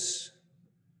is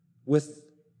with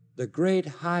the great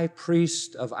high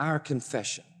priest of our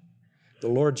confession, the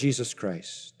Lord Jesus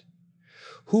Christ,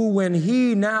 who, when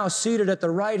he now seated at the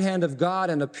right hand of God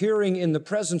and appearing in the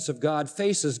presence of God,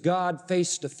 faces God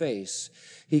face to face,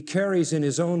 he carries in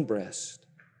his own breast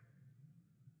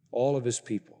all of his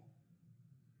people,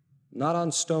 not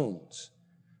on stones,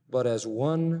 but as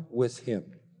one with him.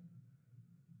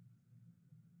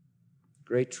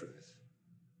 Great truth.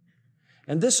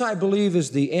 And this, I believe,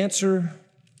 is the answer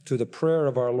to the prayer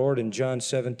of our Lord in John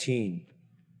 17.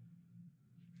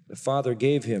 The Father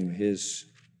gave him his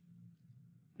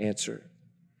answer.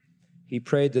 He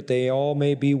prayed that they all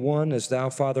may be one, as thou,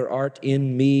 Father, art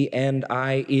in me and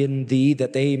I in thee,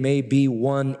 that they may be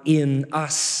one in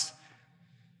us.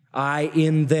 I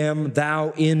in them,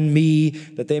 thou in me,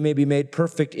 that they may be made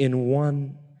perfect in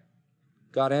one.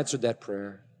 God answered that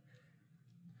prayer.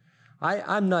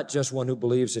 I'm not just one who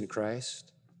believes in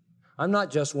Christ. I'm not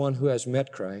just one who has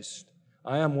met Christ.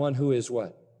 I am one who is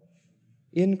what?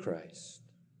 In Christ.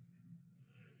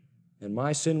 And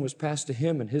my sin was passed to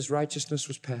him, and his righteousness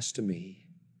was passed to me.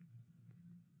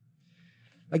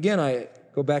 Again, I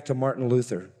go back to Martin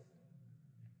Luther.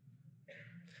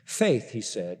 Faith, he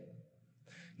said,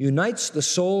 unites the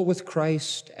soul with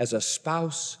Christ as a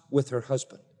spouse with her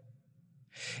husband.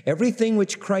 Everything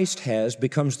which Christ has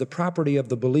becomes the property of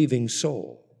the believing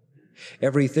soul.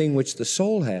 Everything which the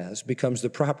soul has becomes the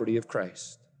property of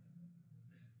Christ.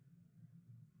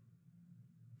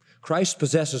 Christ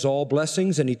possesses all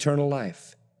blessings and eternal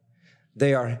life.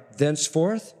 They are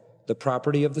thenceforth the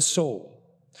property of the soul.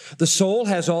 The soul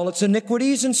has all its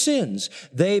iniquities and sins.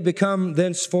 They become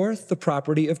thenceforth the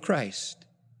property of Christ.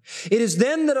 It is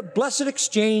then that a blessed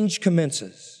exchange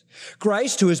commences.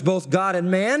 Christ, who is both God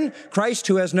and man, Christ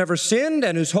who has never sinned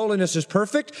and whose holiness is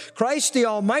perfect, Christ the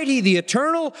Almighty, the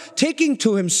Eternal, taking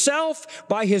to himself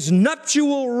by his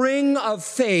nuptial ring of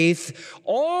faith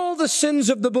all the sins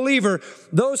of the believer,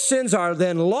 those sins are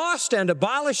then lost and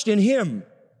abolished in him.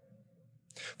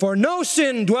 For no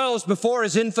sin dwells before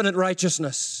his infinite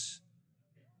righteousness.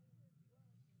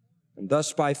 And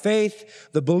thus, by faith,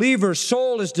 the believer's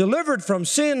soul is delivered from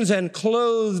sins and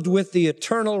clothed with the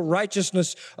eternal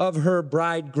righteousness of her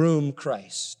bridegroom,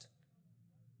 Christ.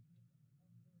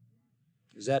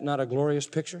 Is that not a glorious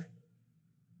picture?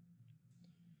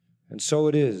 And so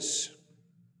it is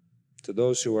to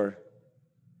those who are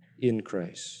in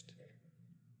Christ.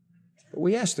 But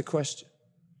we ask the question,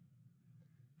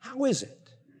 how is it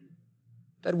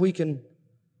that we can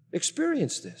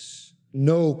experience this?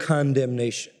 No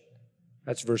condemnation.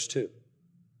 That's verse 2.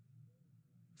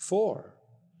 For,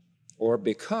 or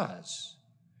because,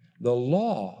 the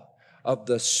law of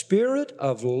the Spirit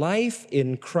of life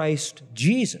in Christ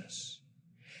Jesus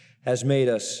has made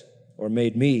us, or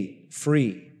made me,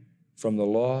 free from the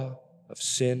law of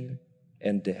sin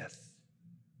and death.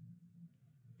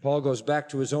 Paul goes back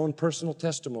to his own personal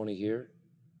testimony here,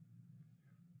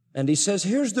 and he says,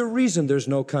 here's the reason there's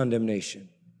no condemnation.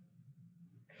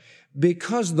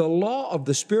 Because the law of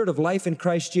the Spirit of life in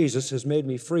Christ Jesus has made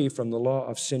me free from the law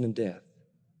of sin and death.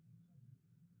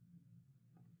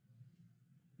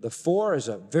 The for is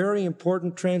a very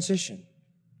important transition.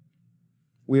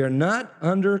 We are not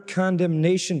under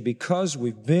condemnation because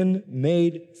we've been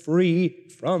made free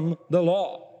from the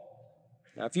law.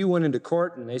 Now, if you went into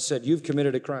court and they said, you've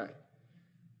committed a crime,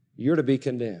 you're to be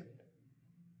condemned.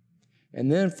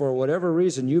 And then for whatever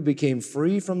reason, you became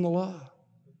free from the law.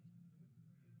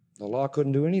 The law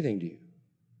couldn't do anything to you.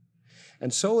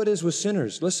 And so it is with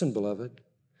sinners. Listen, beloved,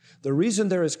 the reason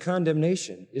there is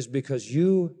condemnation is because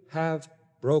you have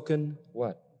broken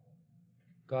what?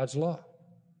 God's law.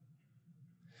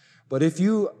 But if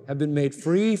you have been made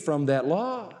free from that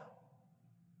law,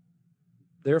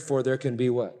 therefore there can be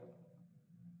what?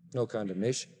 No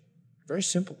condemnation. Very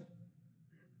simple.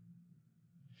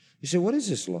 You say, what is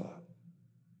this law?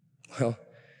 Well,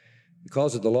 he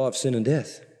calls it the law of sin and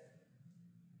death.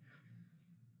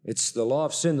 It's the law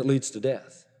of sin that leads to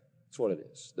death. That's what it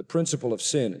is. The principle of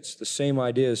sin. It's the same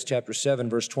idea as chapter 7,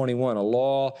 verse 21. A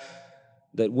law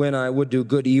that when I would do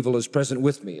good, evil is present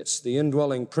with me. It's the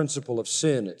indwelling principle of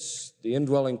sin. It's the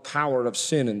indwelling power of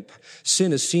sin. And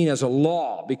sin is seen as a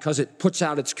law because it puts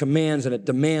out its commands and it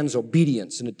demands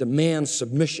obedience and it demands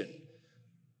submission.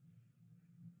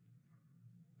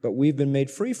 But we've been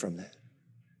made free from that.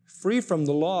 Free from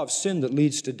the law of sin that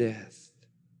leads to death.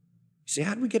 You say,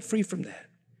 how do we get free from that?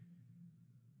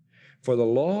 For the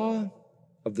law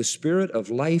of the Spirit of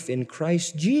life in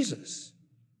Christ Jesus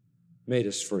made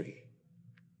us free.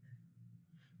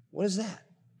 What is that?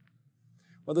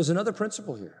 Well, there's another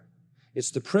principle here.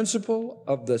 It's the principle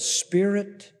of the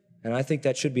Spirit, and I think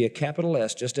that should be a capital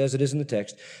S, just as it is in the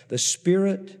text, the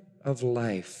Spirit of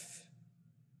life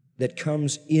that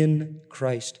comes in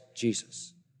Christ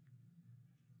Jesus.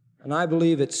 And I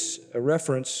believe it's a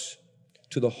reference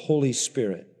to the Holy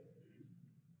Spirit.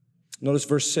 Notice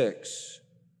verse 6.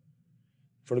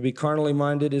 For to be carnally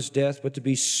minded is death, but to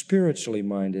be spiritually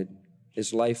minded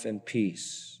is life and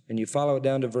peace. And you follow it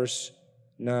down to verse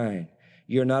 9.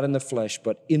 You're not in the flesh,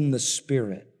 but in the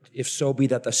Spirit. If so be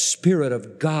that the Spirit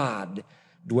of God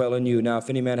dwell in you. Now, if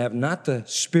any man have not the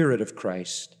Spirit of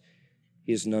Christ,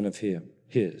 he is none of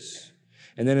his.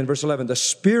 And then in verse 11, the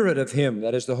Spirit of Him,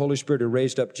 that is the Holy Spirit who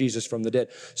raised up Jesus from the dead.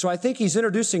 So I think he's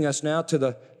introducing us now to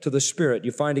the Spirit.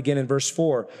 You find again in verse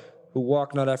 4, who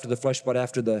walk not after the flesh, but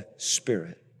after the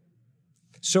Spirit.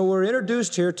 So we're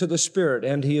introduced here to the Spirit,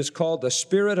 and He is called the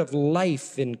Spirit of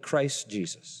life in Christ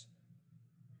Jesus.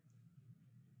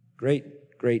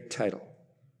 Great, great title.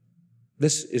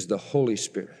 This is the Holy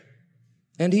Spirit.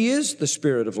 And He is the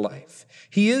Spirit of life.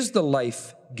 He is the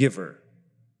life giver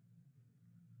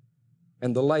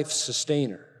and the life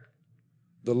sustainer,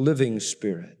 the living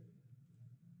Spirit.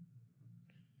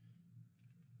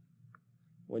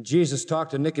 When Jesus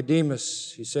talked to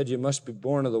Nicodemus, He said, you must be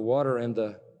born of the water and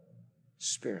the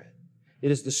Spirit.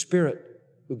 It is the Spirit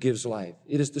who gives life.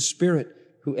 It is the Spirit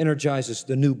who energizes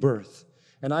the new birth.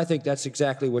 And I think that's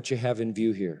exactly what you have in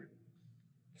view here.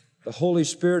 The Holy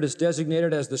Spirit is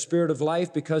designated as the Spirit of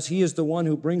life because He is the one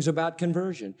who brings about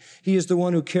conversion. He is the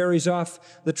one who carries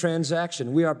off the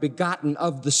transaction. We are begotten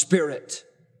of the Spirit.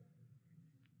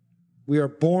 We are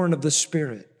born of the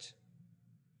Spirit.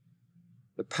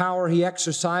 The power He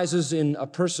exercises in a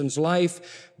person's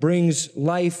life brings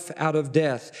life out of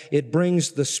death. It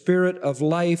brings the Spirit of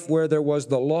life where there was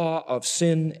the law of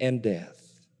sin and death.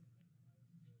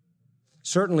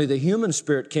 Certainly the human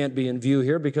spirit can't be in view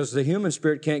here because the human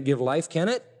spirit can't give life, can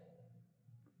it?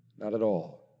 Not at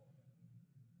all.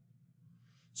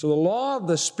 So the law of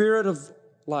the Spirit of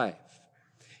life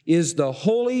is the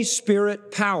Holy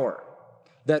Spirit power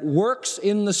that works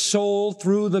in the soul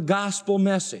through the gospel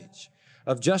message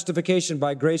of justification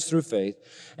by grace through faith.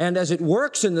 And as it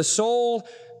works in the soul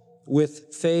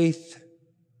with faith,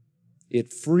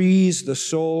 it frees the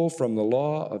soul from the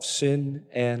law of sin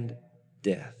and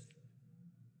death.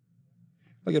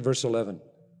 Look at verse 11.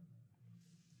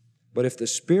 But if the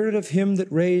Spirit of him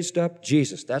that raised up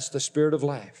Jesus, that's the Spirit of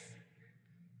life,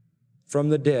 from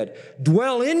the dead,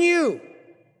 dwell in you,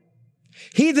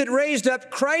 he that raised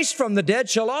up Christ from the dead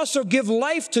shall also give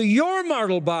life to your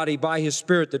mortal body by his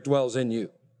Spirit that dwells in you.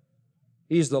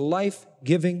 He's the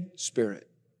life-giving Spirit.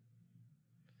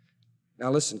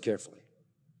 Now listen carefully.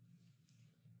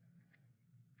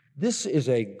 This is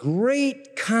a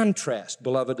great contrast,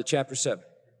 beloved, to chapter 7.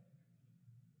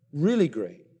 Really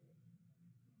great.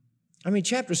 I mean,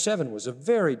 chapter 7 was a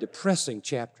very depressing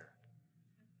chapter.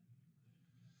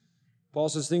 Paul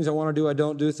says, things I want to do, I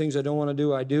don't do. Things I don't want to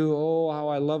do, I do. Oh, how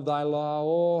I love thy law.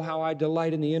 Oh, how I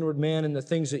delight in the inward man and the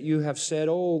things that you have said.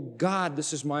 Oh, God,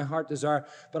 this is my heart desire.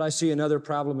 But I see another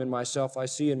problem in myself. I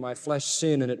see in my flesh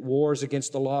sin, and it wars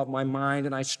against the law of my mind,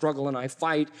 and I struggle and I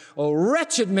fight. Oh,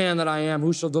 wretched man that I am,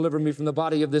 who shall deliver me from the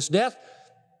body of this death?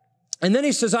 And then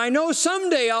he says, I know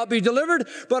someday I'll be delivered,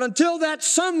 but until that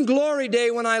some glory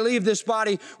day when I leave this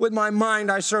body, with my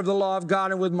mind I serve the law of God,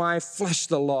 and with my flesh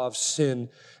the law of sin.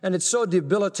 And it's so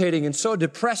debilitating and so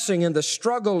depressing, and the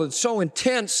struggle is so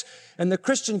intense, and the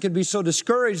Christian can be so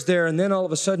discouraged there. And then all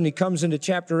of a sudden he comes into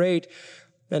chapter 8,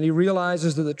 and he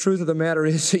realizes that the truth of the matter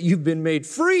is that you've been made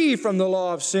free from the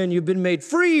law of sin. You've been made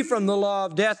free from the law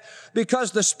of death,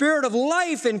 because the Spirit of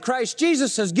life in Christ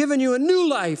Jesus has given you a new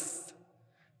life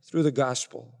through the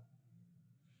gospel.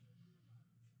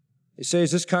 You say,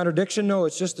 is this contradiction? No,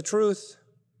 it's just the truth.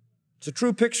 It's a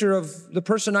true picture of the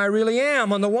person I really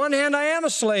am. On the one hand, I am a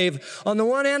slave. On the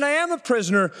one hand, I am a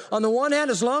prisoner. On the one hand,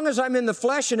 as long as I'm in the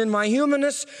flesh and in my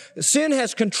humanness, sin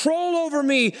has control over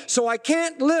me, so I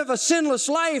can't live a sinless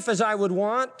life as I would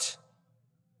want.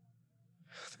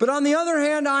 But on the other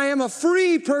hand, I am a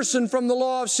free person from the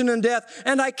law of sin and death,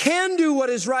 and I can do what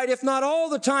is right, if not all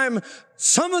the time,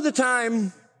 some of the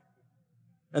time.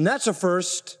 And that's a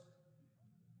first.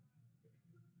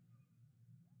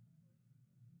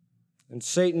 And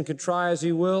Satan can try as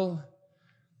he will,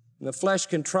 and the flesh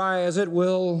can try as it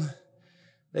will.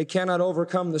 They cannot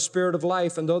overcome the Spirit of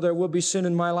life. And though there will be sin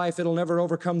in my life, it'll never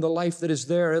overcome the life that is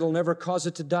there. It'll never cause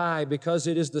it to die, because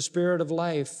it is the Spirit of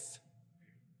life.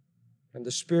 And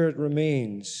the Spirit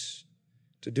remains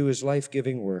to do his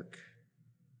life-giving work.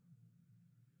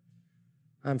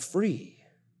 I'm free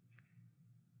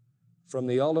from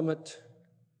the ultimate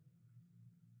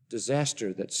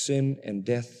disaster that sin and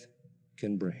death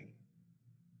can bring.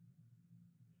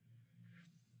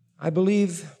 I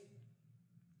believe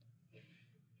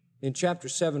in chapter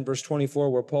 7, verse 24,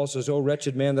 where Paul says, "O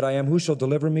wretched man that I am, who shall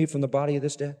deliver me from the body of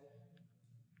this death?"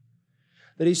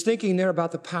 That he's thinking there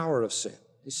about the power of sin.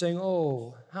 He's saying,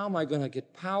 oh, how am I going to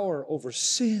get power over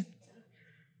sin?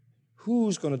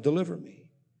 Who's going to deliver me?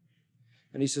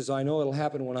 And he says, I know it'll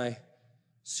happen when I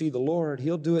see the Lord.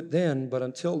 He'll do it then, but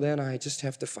until then, I just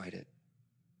have to fight it.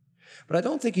 But I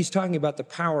don't think he's talking about the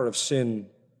power of sin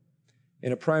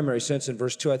in a primary sense in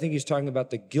verse 2. I think he's talking about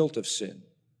the guilt of sin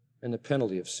and the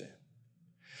penalty of sin.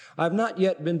 I've not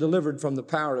yet been delivered from the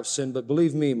power of sin, but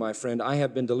believe me, my friend, I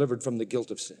have been delivered from the guilt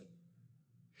of sin.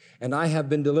 And I have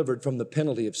been delivered from the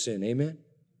penalty of sin. Amen?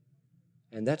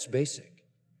 And that's basic.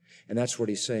 And that's what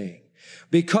he's saying.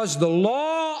 Because the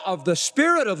law of the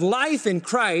Spirit of life in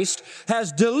Christ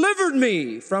has delivered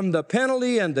me from the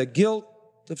penalty and the guilt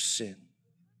of sin.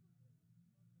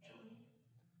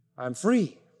 I'm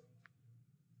free.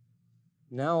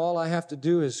 Now all I have to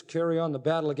do is carry on the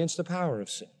battle against the power of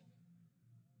sin.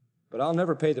 But I'll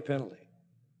never pay the penalty.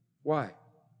 Why?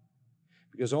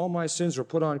 Because all my sins were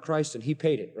put on Christ and he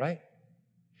paid it, right?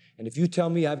 And if you tell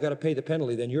me I've got to pay the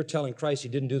penalty, then you're telling Christ he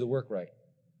didn't do the work right.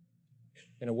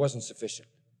 And it wasn't sufficient.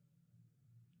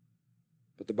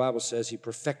 But the Bible says he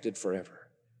perfected forever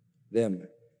them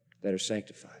that are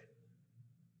sanctified.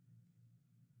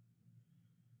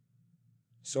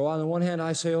 So on the one hand,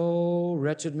 I say, oh,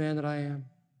 wretched man that I am.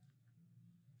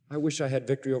 I wish I had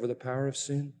victory over the power of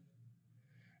sin.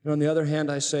 And on the other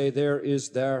hand, I say, there is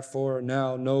therefore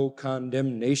now no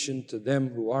condemnation to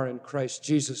them who are in Christ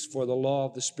Jesus, for the law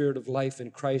of the Spirit of life in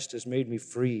Christ has made me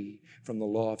free from the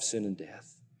law of sin and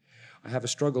death. I have a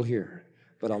struggle here,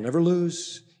 but I'll never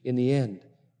lose in the end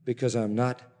because I'm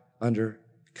not under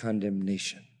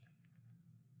condemnation.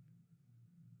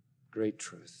 Great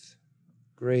truth.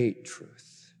 Great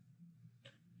truth.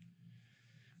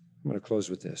 I'm going to close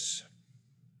with this.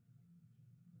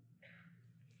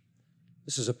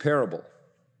 This is a parable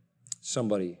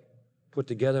somebody put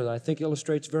together that I think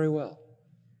illustrates very well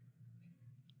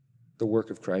the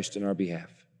work of Christ in our behalf.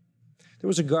 There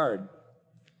was a guard,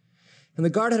 and the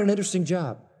guard had an interesting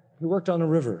job. He worked on a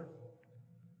river.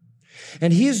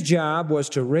 And his job was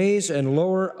to raise and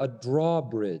lower a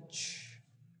drawbridge.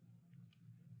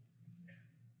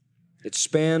 It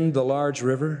spanned the large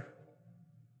river.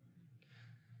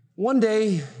 One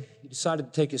day, he decided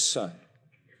to take his son.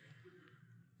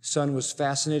 His son was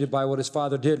fascinated by what his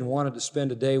father did and wanted to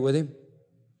spend a day with him.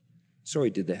 So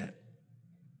he did that.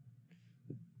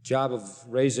 The job of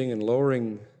raising and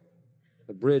lowering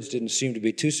the bridge didn't seem to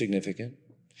be too significant.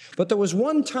 But there was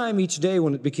one time each day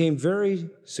when it became very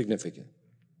significant.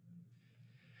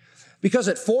 Because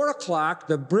at 4 o'clock,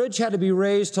 the bridge had to be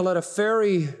raised to let a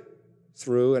ferry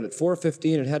through, and at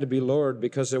 4:15 it had to be lowered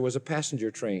because there was a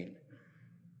passenger train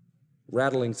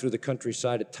rattling through the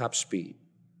countryside at top speed.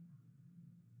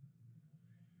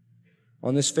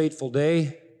 On this fateful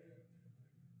day,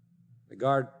 the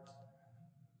guard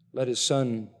let his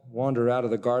son wander out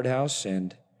of the guardhouse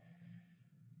and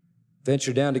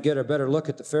venture down to get a better look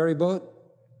at the ferry boat.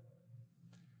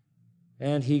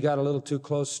 And he got a little too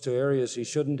close to areas he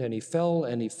shouldn't, and he fell,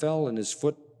 and his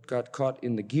foot got caught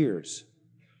in the gears.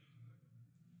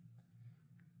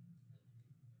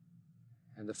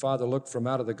 And the father looked from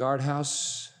out of the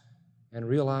guardhouse and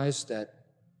realized that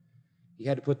he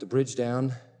had to put the bridge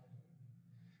down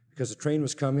because the train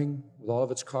was coming with all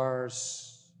of its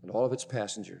cars and all of its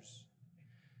passengers.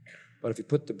 But if he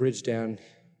put the bridge down,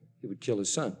 he would kill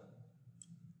his son.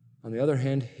 On the other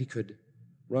hand, he could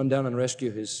run down and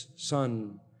rescue his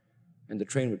son, and the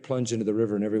train would plunge into the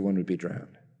river and everyone would be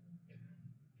drowned.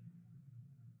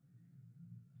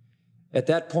 At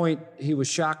that point, he was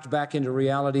shocked back into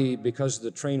reality because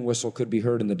the train whistle could be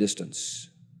heard in the distance.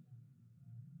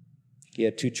 He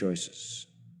had two choices.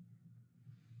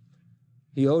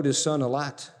 He owed his son a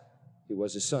lot. He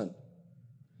was his son.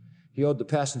 He owed the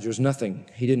passengers nothing.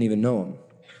 He didn't even know them.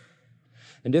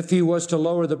 And if he was to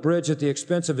lower the bridge at the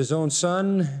expense of his own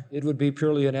son, it would be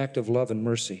purely an act of love and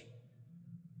mercy.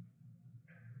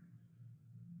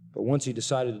 But once he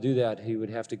decided to do that, he would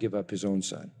have to give up his own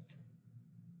son,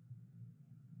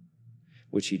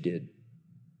 which he did.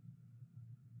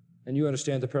 And you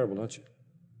understand the parable, don't you?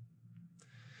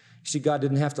 You see, God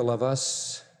didn't have to love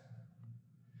us.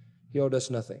 He owed us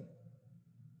nothing.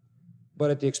 But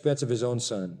at the expense of his own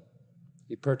son,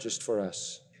 he purchased for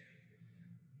us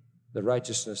the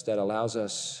righteousness that allows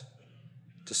us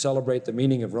to celebrate the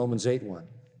meaning of Romans 8:1.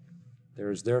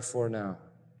 There is therefore now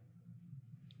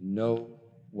no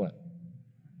what?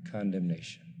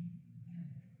 Condemnation.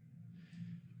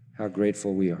 How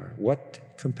grateful we are.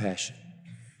 What compassion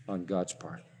on God's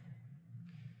part.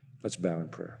 Let's bow in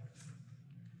prayer.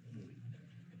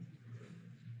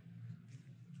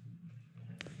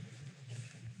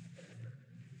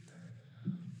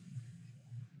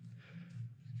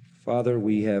 Father,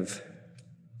 we have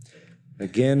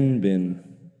again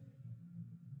been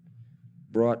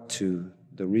brought to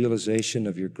the realization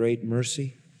of your great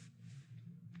mercy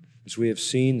as we have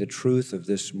seen the truth of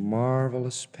this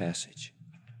marvelous passage.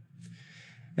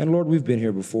 And Lord, we've been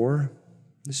here before.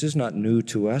 This is not new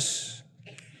to us.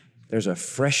 There's a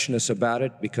freshness about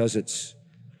it because it's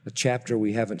a chapter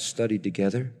we haven't studied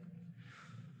together.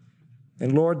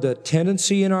 And Lord, the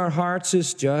tendency in our hearts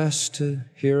is just to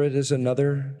hear it as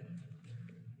another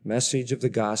message of the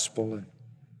gospel and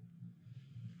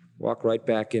walk right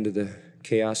back into the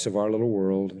chaos of our little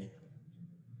world.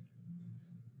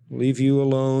 Leave you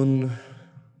alone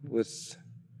with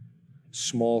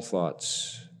small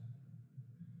thoughts.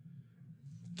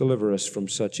 Deliver us from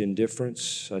such indifference,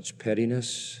 such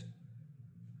pettiness,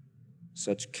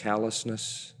 such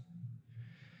callousness,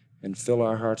 and fill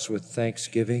our hearts with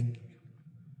thanksgiving.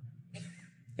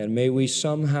 And may we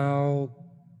somehow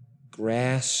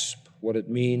grasp what it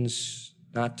means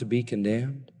not to be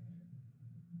condemned,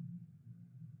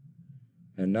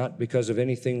 and not because of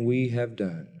anything we have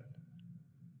done,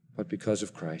 but because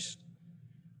of Christ.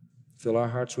 Fill our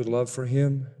hearts with love for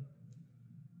him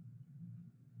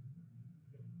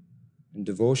and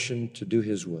devotion to do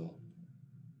his will.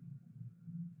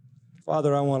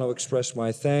 Father, I want to express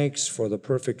my thanks for the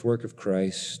perfect work of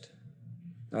Christ,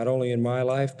 not only in my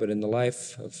life, but in the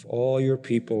life of all your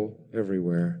people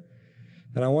everywhere.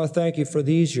 And I want to thank you for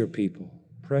these, your people,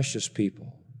 precious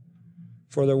people,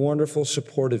 for their wonderful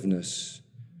supportiveness,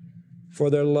 for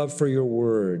their love for your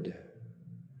word.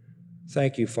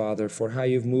 Thank you, Father, for how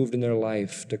you've moved in their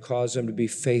life to cause them to be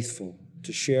faithful,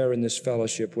 to share in this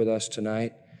fellowship with us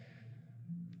tonight,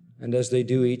 and as they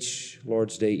do each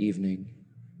Lord's Day evening.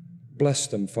 Bless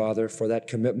them, Father, for that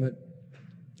commitment.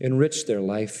 Enrich their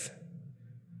life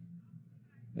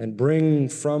and bring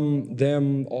from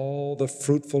them all the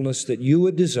fruitfulness that you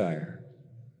would desire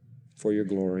for your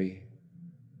glory.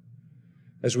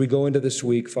 As we go into this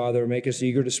week, Father, make us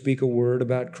eager to speak a word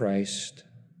about Christ,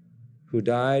 who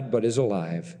died but is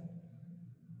alive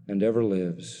and ever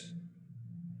lives,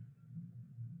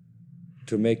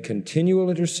 to make continual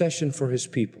intercession for his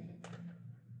people,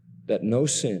 that no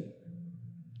sin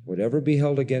would ever be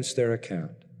held against their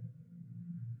account,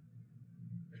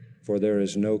 for there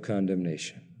is no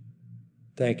condemnation.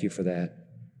 Thank you for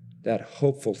that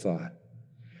hopeful thought,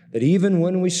 that even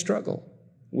when we struggle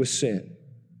with sin,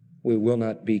 we will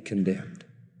not be condemned,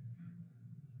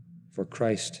 for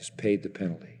Christ has paid the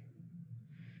penalty.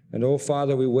 And oh,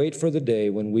 Father, we wait for the day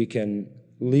when we can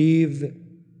leave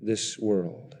this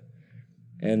world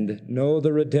and know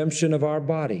the redemption of our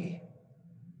body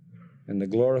and the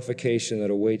glorification that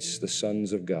awaits the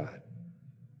sons of God.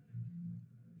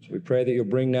 We pray that you'll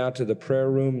bring now to the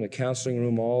prayer room, the counseling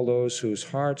room, all those whose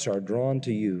hearts are drawn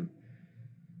to you,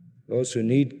 those who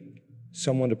need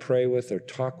someone to pray with or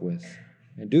talk with,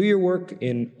 and do your work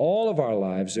in all of our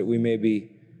lives that we may be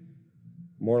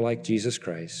more like Jesus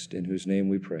Christ, in whose name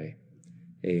we pray.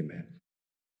 Amen.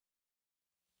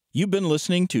 You've been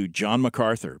listening to John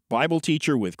MacArthur, Bible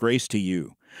teacher with Grace to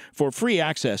You. For free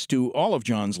access to all of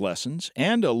John's lessons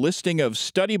and a listing of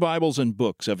study Bibles and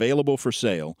books available for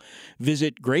sale,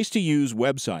 visit Grace to You's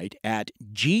website at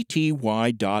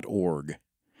gty.org.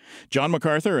 John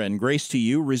MacArthur and Grace to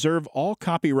You reserve all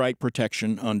copyright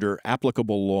protection under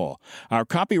applicable law. Our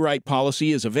copyright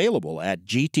policy is available at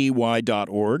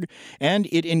gty.org, and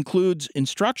it includes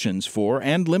instructions for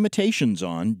and limitations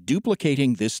on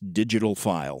duplicating this digital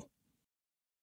file.